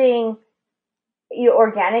using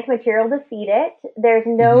organic material to feed it. There's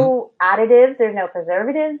no additives. There's no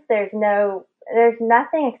preservatives. There's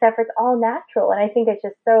nothing except for it's all natural. And I think it's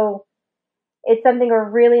just it's something we're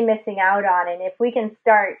really missing out on. And if we can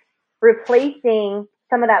start replacing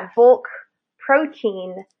some of that bulk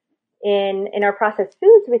protein in our processed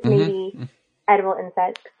foods with maybe edible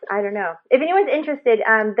insects, I don't know. If anyone's interested,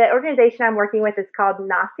 the organization I'm working with is called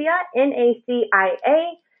NACIA,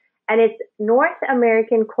 NACIA. And it's North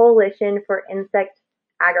American Coalition for Insect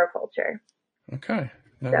Agriculture. Okay.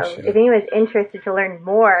 So if anyone's interested to learn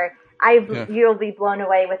more, you'll be blown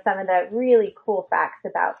away with some of the really cool facts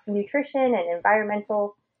about nutrition and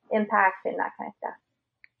environmental impact and that kind of stuff.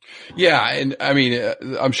 Yeah. And I mean,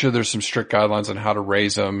 I'm sure there's some strict guidelines on how to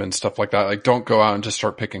raise them and stuff like that. Like, don't go out and just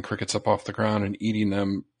start picking crickets up off the ground and eating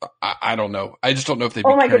them. I don't know. I just don't know if they'd be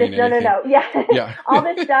carrying anything. No. Yeah. All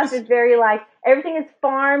this stuff is very everything is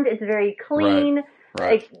farmed. It's very clean.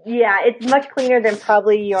 Right. It's much cleaner than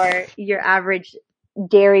probably your average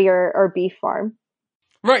dairy or beef farm.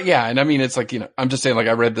 Right. Yeah. And I mean, it's like, I'm just saying, like,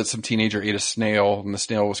 I read that some teenager ate a snail and the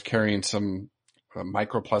snail was carrying some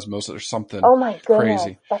mycoplasmosis or something. Oh my goodness.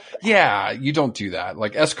 Crazy. Yeah. You don't do that.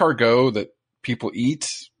 Like escargot that people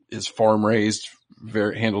eat is farm raised,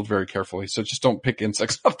 handled very carefully. So just don't pick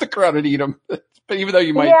insects off the ground and eat them. But even though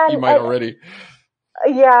you might already.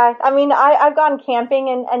 Yeah. I mean, I've gone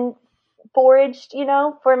camping and foraged,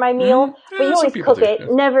 for my meal, but you always cook it.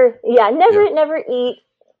 Yeah. Never eat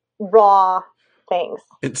raw things.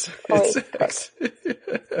 Insects.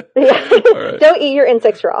 Right. Don't eat your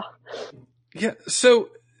insects raw. Yeah. So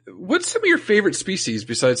what's some of your favorite species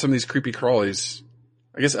besides some of these creepy crawlies?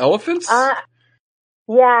 I guess elephants?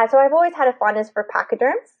 Yeah. So I've always had a fondness for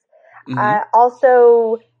pachyderms.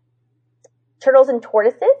 Also turtles and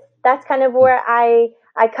tortoises. That's kind of where I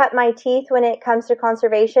cut my teeth when it comes to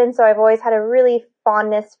conservation. So I've always had a really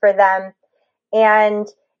fondness for them. And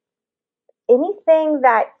anything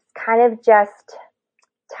that's kind of just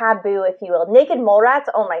taboo, if you will. Naked mole rats,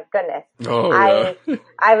 oh my goodness. Oh, yeah.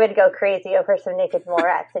 I would go crazy over some naked mole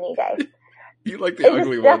rats any day. You like the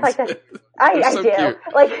ugly ones. Like I so do. Cute.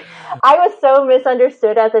 Like, I was so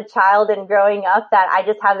misunderstood as a child and growing up that I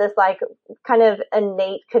just have this like kind of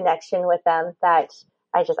innate connection with them that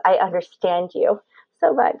I understand you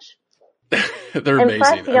so much. They're and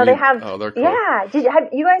amazing. Plus, they have, they're cool. Yeah.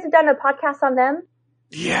 You guys have done a podcast on them?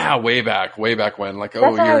 Yeah, way back when, like, That's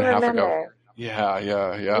a year and a half remember. ago.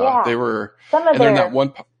 Yeah. They were, some of then that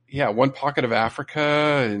one pocket of Africa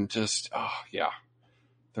and just,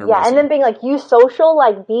 they're yeah, amazing. and then being like eusocial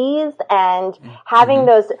like bees and having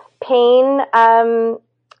those pain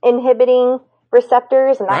inhibiting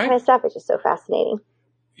receptors and that kind of stuff. It's just so fascinating.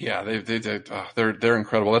 Yeah, they're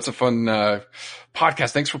incredible. That's a fun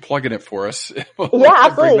podcast. Thanks for plugging it for us. Yeah,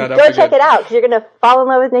 absolutely. Go check it out because you're gonna fall in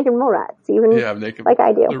love with naked mole rats, naked, like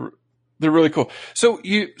I do. They're really cool. So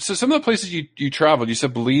some of the places you traveled, you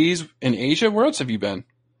said Belize in Asia. Where else have you been?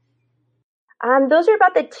 Those are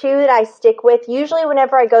about the two that I stick with. Usually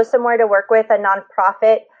whenever I go somewhere to work with a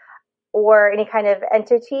nonprofit or any kind of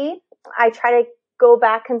entity, I try to go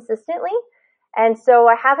back consistently. And so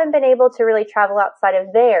I haven't been able to really travel outside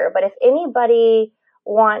of there. But if anybody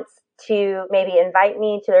wants to maybe invite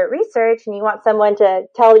me to their research and you want someone to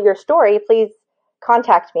tell your story, please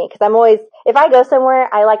contact me. Because I'm always, if I go somewhere,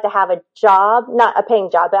 I like to have a job, not a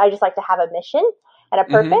paying job, but I just like to have a mission and a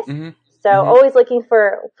purpose. So always looking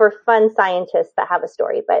for fun scientists that have a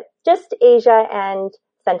story, but just Asia and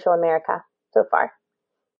Central America so far.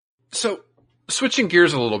 So switching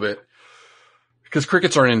gears a little bit, because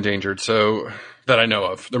crickets aren't endangered, so that I know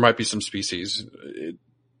of. There might be some species.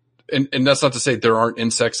 And that's not to say there aren't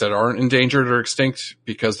insects that aren't endangered or extinct,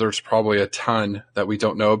 because there's probably a ton that we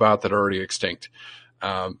don't know about that are already extinct.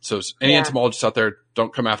 So any entomologists out there,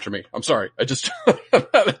 don't come after me. I'm sorry. It's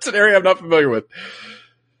an area I'm not familiar with.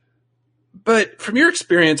 But from your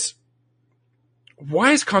experience,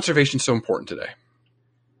 why is conservation so important today?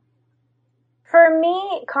 For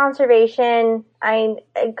me, conservation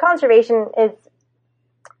is,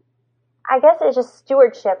 I guess it's just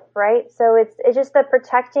stewardship, right? So it's just the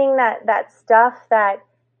protecting that stuff that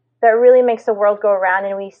really makes the world go around,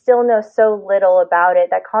 and we still know so little about it.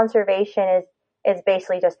 That conservation is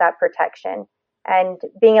basically just that protection and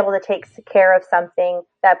being able to take care of something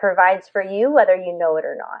that provides for you, whether you know it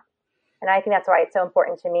or not. And I think that's why it's so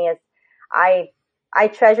important to me is I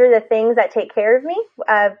treasure the things that take care of me,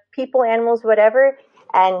 people, animals, whatever.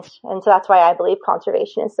 And so that's why I believe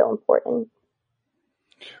conservation is so important.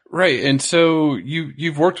 Right. And so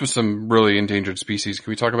you've worked with some really endangered species.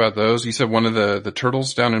 Can we talk about those? You said one of the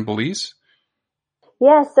turtles down in Belize?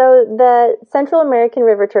 Yeah. So the Central American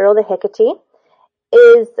river turtle, the Hecate,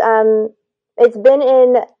 is, it's been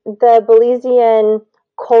in the Belizean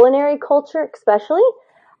culinary culture, especially,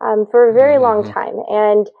 for a very long time.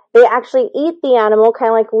 And they actually eat the animal kind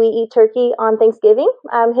of like we eat turkey on Thanksgiving.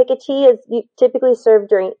 Hecate is typically served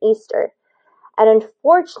during Easter. And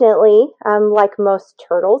unfortunately, like most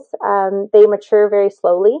turtles, they mature very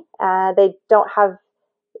slowly. They don't have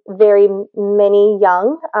very many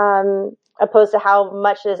young, opposed to how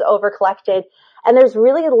much is over collected. And there's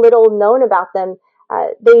really little known about them.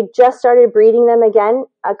 They just started breeding them again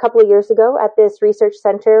a couple of years ago at this research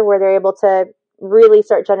center where they're able to really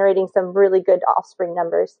start generating some really good offspring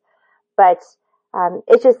numbers. But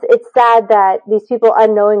it's sad that these people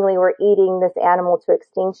unknowingly were eating this animal to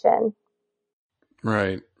extinction.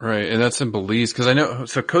 Right. And that's in Belize, because I know,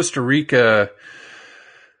 so Costa Rica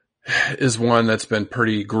is one that's been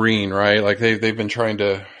pretty green, right? Like they've been trying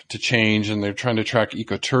to change, and they're trying to attract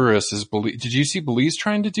ecotourists. Did you see Belize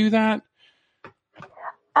trying to do that?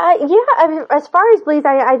 Yeah, I mean, as far as Belize,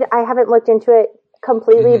 I haven't looked into it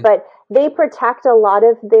completely, but they protect a lot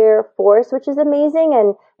of their forests, which is amazing.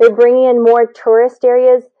 And they're bringing in more tourist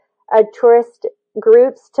areas, tourist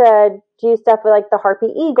groups to do stuff with like the harpy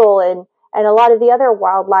eagle and a lot of the other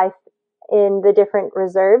wildlife in the different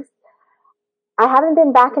reserves. I haven't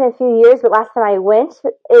been back in a few years, but last time I went,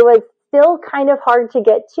 it was still kind of hard to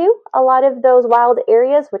get to a lot of those wild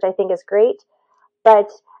areas, which I think is great. But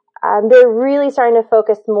they're really starting to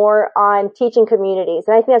focus more on teaching communities.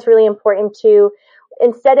 And I think that's really important too.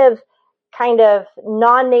 Instead of kind of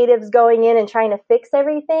non-natives going in and trying to fix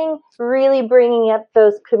everything, really bringing up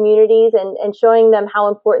those communities and showing them how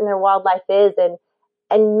important their wildlife is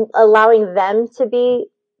and allowing them to be,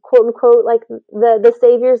 quote unquote, like the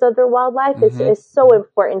saviors of their wildlife is so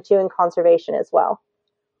important too in conservation as well.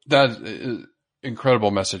 That Incredible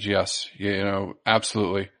message. Yes.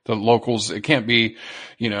 Absolutely. The locals, it can't be,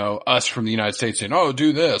 us from the United States saying, oh,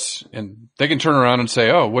 do this. And they can turn around and say,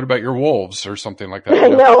 oh, what about your wolves or something like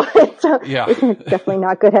that? No, Yeah. definitely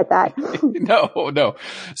not good at that. No.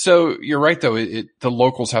 So you're right though. The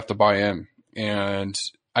locals have to buy in. And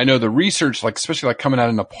I know the research, especially coming out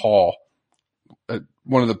of Nepal,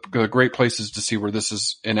 one of the great places to see where this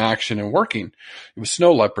is in action and working. It was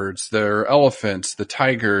snow leopards, their elephants, the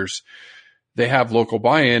tigers. They have local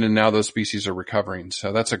buy-in, and now those species are recovering.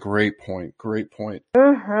 So that's a great point. Great point.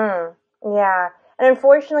 Mm-hmm. Yeah, and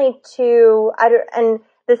unfortunately, too,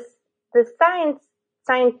 the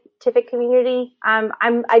scientific community.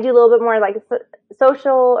 I do a little bit more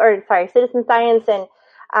citizen science, and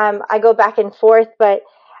I go back and forth. But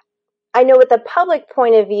I know with the public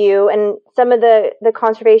point of view, and some of the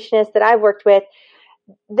conservationists that I've worked with,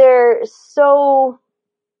 they're so.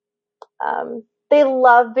 They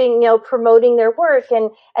love being, promoting their work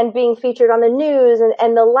and being featured on the news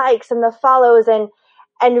and the likes and the follows and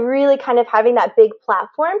really kind of having that big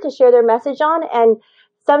platform to share their message on. And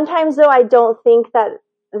sometimes though, I don't think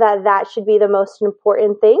that should be the most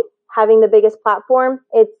important thing, having the biggest platform.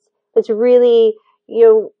 It's really,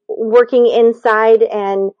 working inside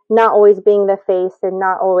and not always being the face and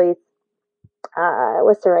not always,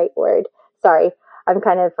 what's the right word? Sorry. I'm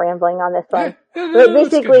kind of rambling on this one. But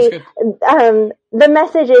basically, the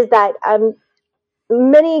message is that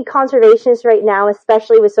many conservationists right now,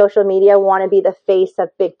 especially with social media, want to be the face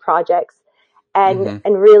of big projects. And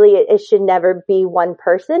really, it should never be one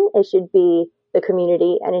person. It should be the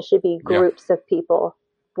community, and it should be groups of people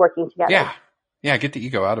working together. Yeah, get the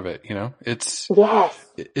ego out of it, It's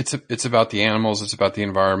about the animals, it's about the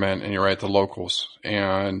environment, and you're right, the locals.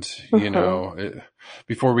 And,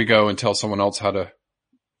 before we go and tell someone else how to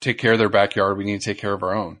take care of their backyard, we need to take care of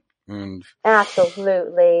our own. And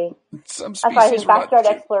absolutely. That's why I think backyard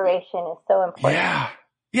exploration is so important.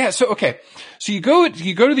 Yeah. So you go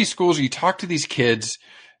to these schools, or you talk to these kids.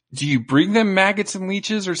 Do you bring them maggots and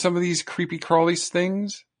leeches or some of these creepy crawlies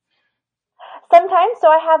things? Sometimes. So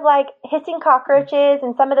I have hissing cockroaches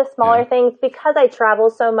and some of the smaller things, because I travel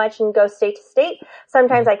so much and go state to state.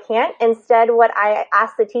 Sometimes I can't. Instead, what I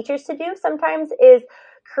ask the teachers to do sometimes is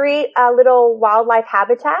create a little wildlife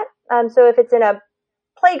habitat. So if it's in a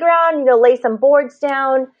playground, lay some boards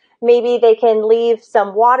down, maybe they can leave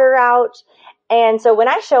some water out. And so when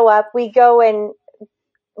I show up, we go and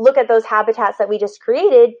look at those habitats that we just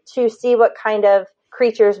created to see what kind of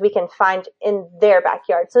creatures we can find in their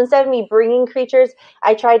backyard. So instead of me bringing creatures,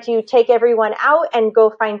 I try to take everyone out and go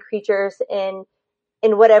find creatures in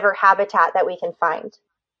whatever habitat that we can find.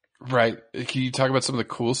 Right. Can you talk about some of the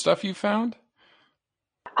cool stuff you found?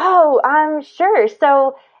 Oh, sure.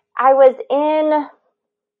 So I was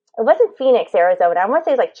it wasn't Phoenix, Arizona. I want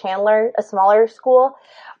to say it's Chandler, a smaller school.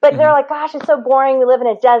 But they're like, gosh, it's so boring. We live in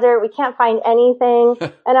a desert. We can't find anything.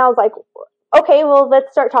 And I was like, okay, well,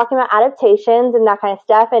 let's start talking about adaptations and that kind of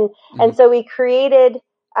stuff. And so we created,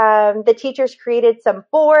 the teachers created some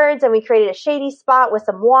boards, and we created a shady spot with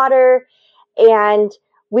some water. And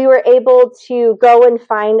we were able to go and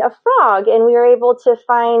find a frog, and we were able to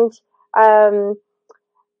find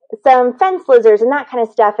some fence lizards and that kind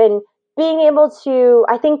of stuff. And being able to,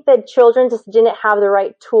 I think that children just didn't have the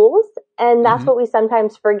right tools. And that's what we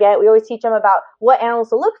sometimes forget. We always teach them about what animals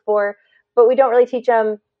to look for, but we don't really teach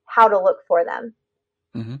them how to look for them.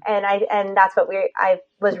 And that's what I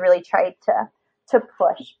was really trying to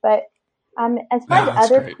push. But as far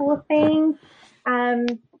as other cool things,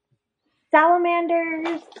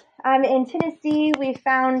 salamanders. In Tennessee, we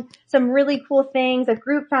found some really cool things. A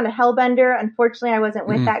group found a hellbender. Unfortunately, I wasn't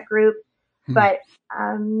with that group. But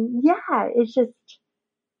it's just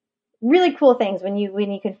really cool things when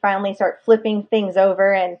you can finally start flipping things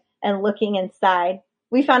over and looking inside.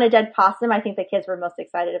 We found a dead possum. I think the kids were most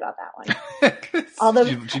excited about that one. all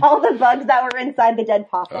the bugs that were inside the dead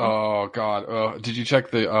possum. Oh God! Oh, did you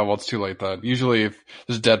check the? Well, it's too late then. Usually, if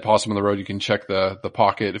there's a dead possum on the road, you can check the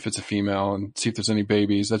pocket if it's a female and see if there's any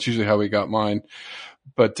babies. That's usually how we got mine.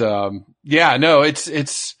 But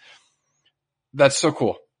it's that's so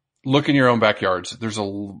cool. Look in your own backyards. There's a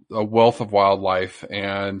wealth of wildlife,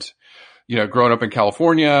 and growing up in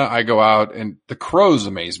California, I go out and the crows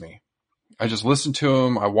amaze me. I just listen to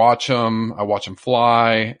them. I watch them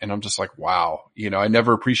fly, and I'm just like, wow, I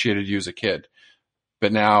never appreciated you as a kid,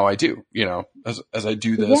 but now I do, as I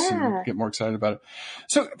do this and get more excited about it.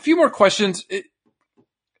 So a few more questions.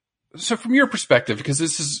 So from your perspective, because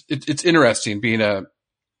it's interesting being a,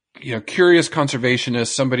 curious conservationist,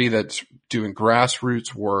 somebody that's doing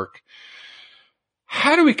grassroots work.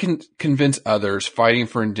 How do we convince others fighting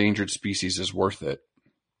for endangered species is worth it?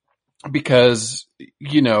 because,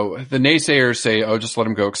 the naysayers say, oh, just let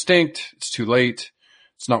them go extinct. It's too late.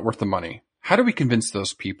 It's not worth the money. How do we convince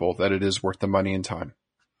those people that it is worth the money and time?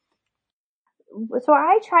 So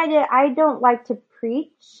I don't like to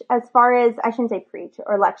preach as far as, I shouldn't say preach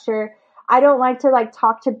or lecture. I don't like to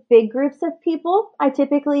talk to big groups of people. I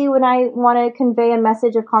typically, when I want to convey a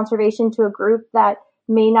message of conservation to a group that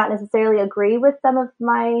may not necessarily agree with some of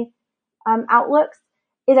my outlooks,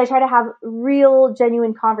 is I try to have real,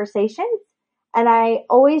 genuine conversations. And I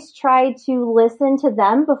always try to listen to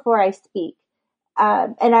them before I speak.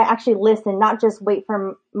 And I actually listen, not just wait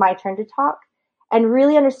for my turn to talk, and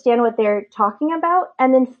really understand what they're talking about,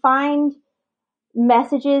 and then find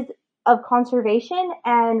messages of conservation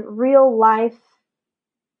and real life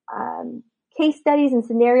case studies and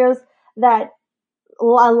scenarios that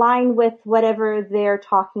align with whatever they're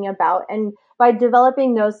talking about. And by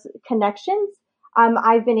developing those connections,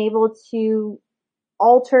 I've been able to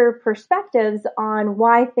alter perspectives on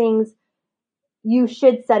why you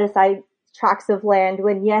should set aside tracts of land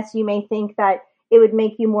when, yes, you may think that it would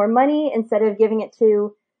make you more money instead of giving it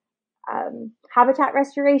to habitat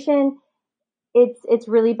restoration. It's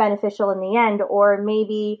really beneficial in the end. Or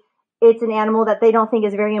maybe it's an animal that they don't think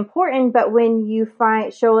is very important, but when you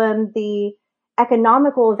show them the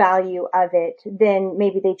economical value of it, then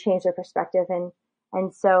maybe they change their perspective.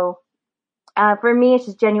 And so for me, it's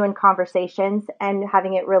just genuine conversations and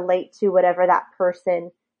having it relate to whatever that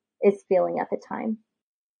person is feeling at the time.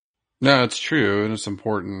 No, it's true, and it's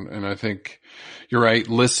important. And I think you're right.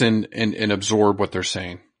 Listen and absorb what they're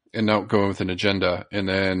saying, and don't go with an agenda and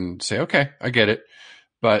then say, okay, I get it,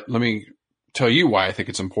 but let me tell you why I think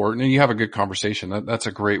it's important. And you have a good conversation. That's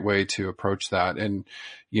a great way to approach that. And,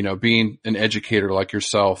 being an educator like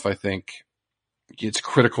yourself, I think it's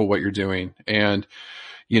critical what you're doing. And,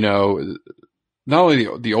 not only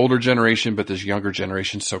the older generation, but this younger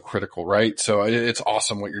generation is so critical, right? So it's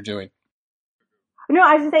awesome what you're doing. No,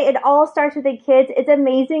 I was going to say, it all starts with the kids. It's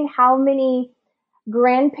amazing how many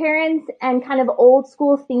grandparents and kind of old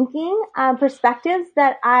school thinking perspectives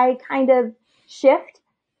that I kind of shift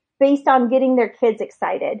based on getting their kids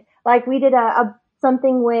excited. Like we did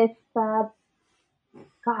something with, what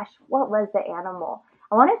was the animal?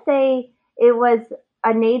 I want to say it was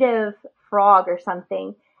a native frog or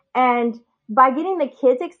something. And by getting the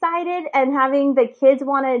kids excited and having the kids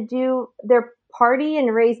want to do their party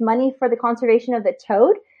and raise money for the conservation of the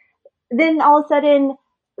toad, then all of a sudden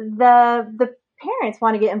the parents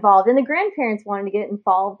want to get involved and the grandparents wanted to get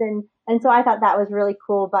involved. And so I thought that was really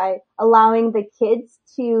cool by allowing the kids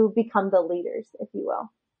to become the leaders, if you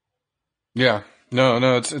will. Yeah.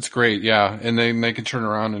 No, it's great. Yeah. And they can turn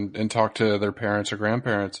around and talk to their parents or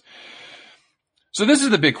grandparents. So this is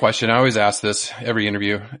the big question. I always ask this every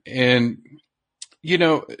interview, and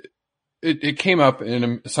it came up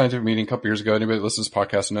in a scientific meeting a couple years ago. Anybody that listens to this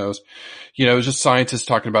podcast knows, it was just scientists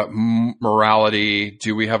talking about morality.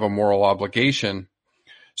 Do we have a moral obligation?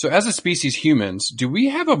 So as a species, humans, do we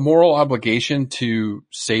have a moral obligation to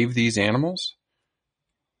save these animals?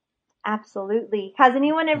 Absolutely. Has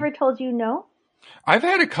anyone ever told you no? I've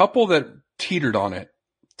had a couple that teetered on it.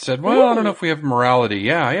 Said, well, I don't know if we have morality.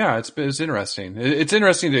 Yeah. It's interesting. It's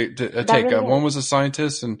interesting to take. Really One was a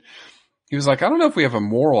scientist, and he was like, I don't know if we have a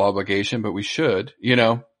moral obligation, but we should,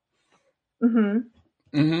 Mm-hmm.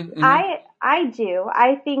 Mm-hmm, mm-hmm. I do.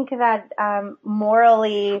 I think that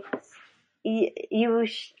morally, you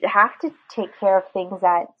have to take care of things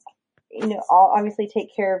that, obviously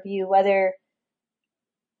take care of you, whether.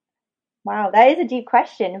 Wow, that is a deep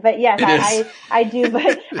question, but yes, I do,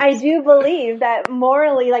 but I do believe that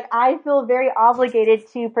morally, I feel very obligated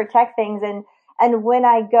to protect things, and when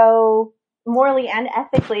I go morally and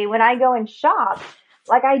ethically, when I go and shop,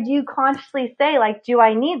 I do consciously say, do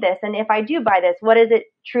I need this? And if I do buy this, what is it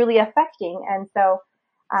truly affecting? And so,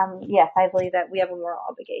 yes, I believe that we have a moral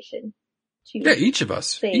obligation. Each of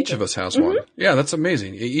us has one. Yeah, that's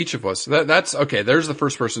amazing. Each of us. That's okay. There's the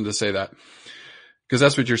first person to say that. Because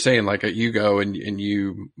that's what you're saying, you go and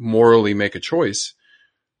you morally make a choice.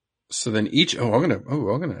 So then I'm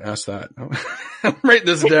gonna ask that. I'm writing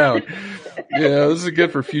this down. Yeah, this is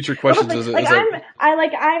good for future questions.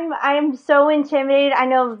 I'm so intimidated. I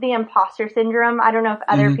know the imposter syndrome. I don't know if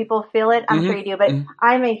other people feel it. I'm sure you do, but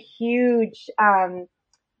I'm a huge, what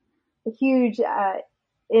is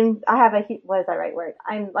that right word?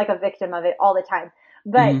 I'm a victim of it all the time.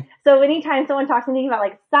 But so anytime someone talks to me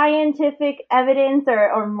about scientific evidence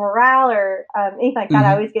or morale or anything like that,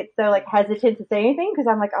 I always get so hesitant to say anything because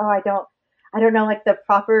I'm I don't know the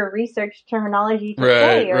proper research terminology to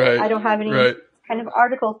say, or I don't have any kind of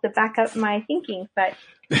articles to back up my thinking. But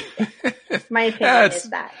my opinion is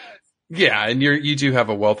that. Yeah, and you do have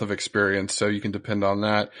a wealth of experience, so you can depend on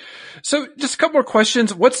that. So just a couple more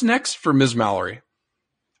questions. What's next for Ms. Mallory?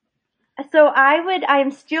 So I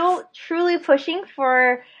am still truly pushing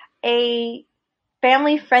for a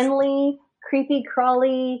family-friendly, creepy,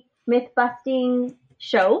 crawly, myth-busting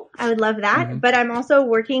show. I would love that. Mm-hmm. But I'm also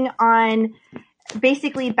working on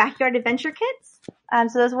basically backyard adventure kits.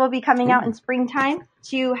 So those will be coming out in springtime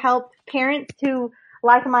to help parents who,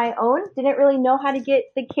 like my own, didn't really know how to get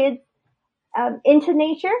the kids into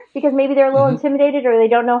nature because maybe they're a little intimidated or they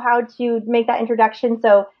don't know how to make that introduction.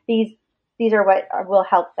 So these are what will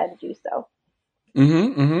help them do so.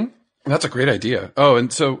 That's a great idea. Oh,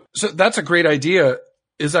 and so that's a great idea.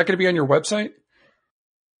 Is that going to be on your website?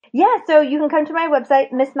 Yeah, so you can come to my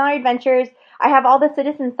website, Miss Mallory Adventures. I have all the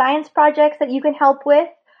citizen science projects that you can help with,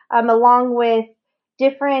 along with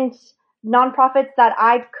different nonprofits that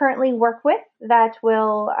I currently work with that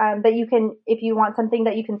will, that you can, if you want something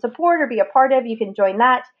that you can support or be a part of, you can join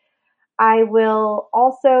that. I will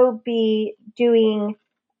also be doing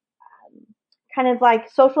kind of like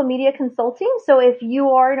social media consulting. So if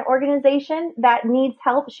you are an organization that needs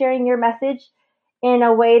help sharing your message in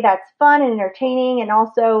a way that's fun and entertaining and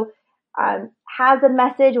also has a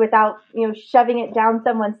message without, shoving it down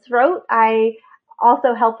someone's throat, I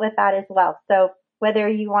also help with that as well. So whether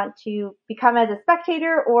you want to become as a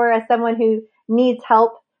spectator or as someone who needs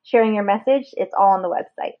help sharing your message, it's all on the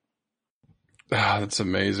website. Ah, that's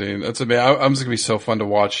amazing. That's amazing. I'm just gonna be so fun to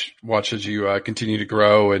watch as you continue to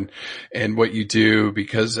grow and what you do,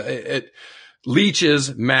 because it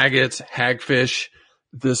leeches, maggots, hagfish,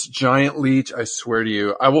 this giant leech. I swear to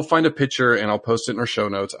you, I will find a picture and I'll post it in our show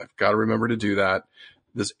notes. I've got to remember to do that.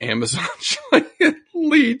 This Amazon giant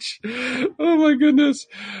leech. Oh my goodness.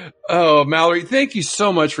 Oh, Mallory, thank you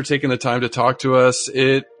so much for taking the time to talk to us.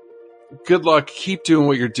 Good luck. Keep doing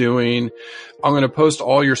what you're doing. I'm going to post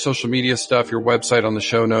all your social media stuff, your website on the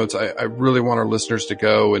show notes. I really want our listeners to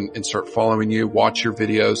go and start following you, watch your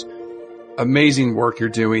videos. Amazing work you're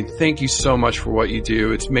doing. Thank you so much for what you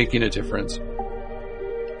do. It's making a difference.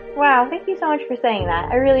 Wow, thank you so much for saying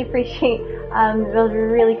that. I really appreciate those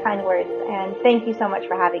really kind words, and thank you so much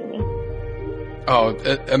for having me. Oh,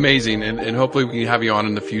 amazing. And hopefully we can have you on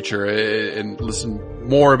in the future and listen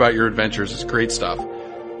more about your adventures. It's great stuff.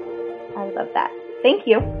 I love that. Thank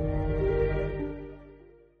you.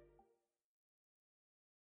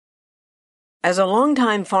 As a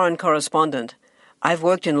longtime foreign correspondent, I've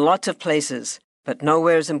worked in lots of places, but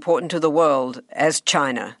nowhere as important to the world as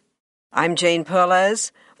China. I'm Jane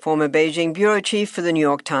Perlez, former Beijing bureau chief for the New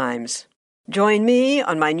York Times. Join me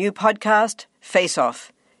on my new podcast, Face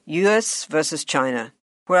Off, U.S. versus China,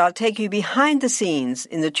 where I'll take you behind the scenes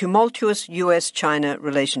in the tumultuous U.S.-China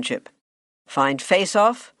relationship. Find Face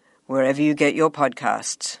Off wherever you get your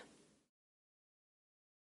podcasts.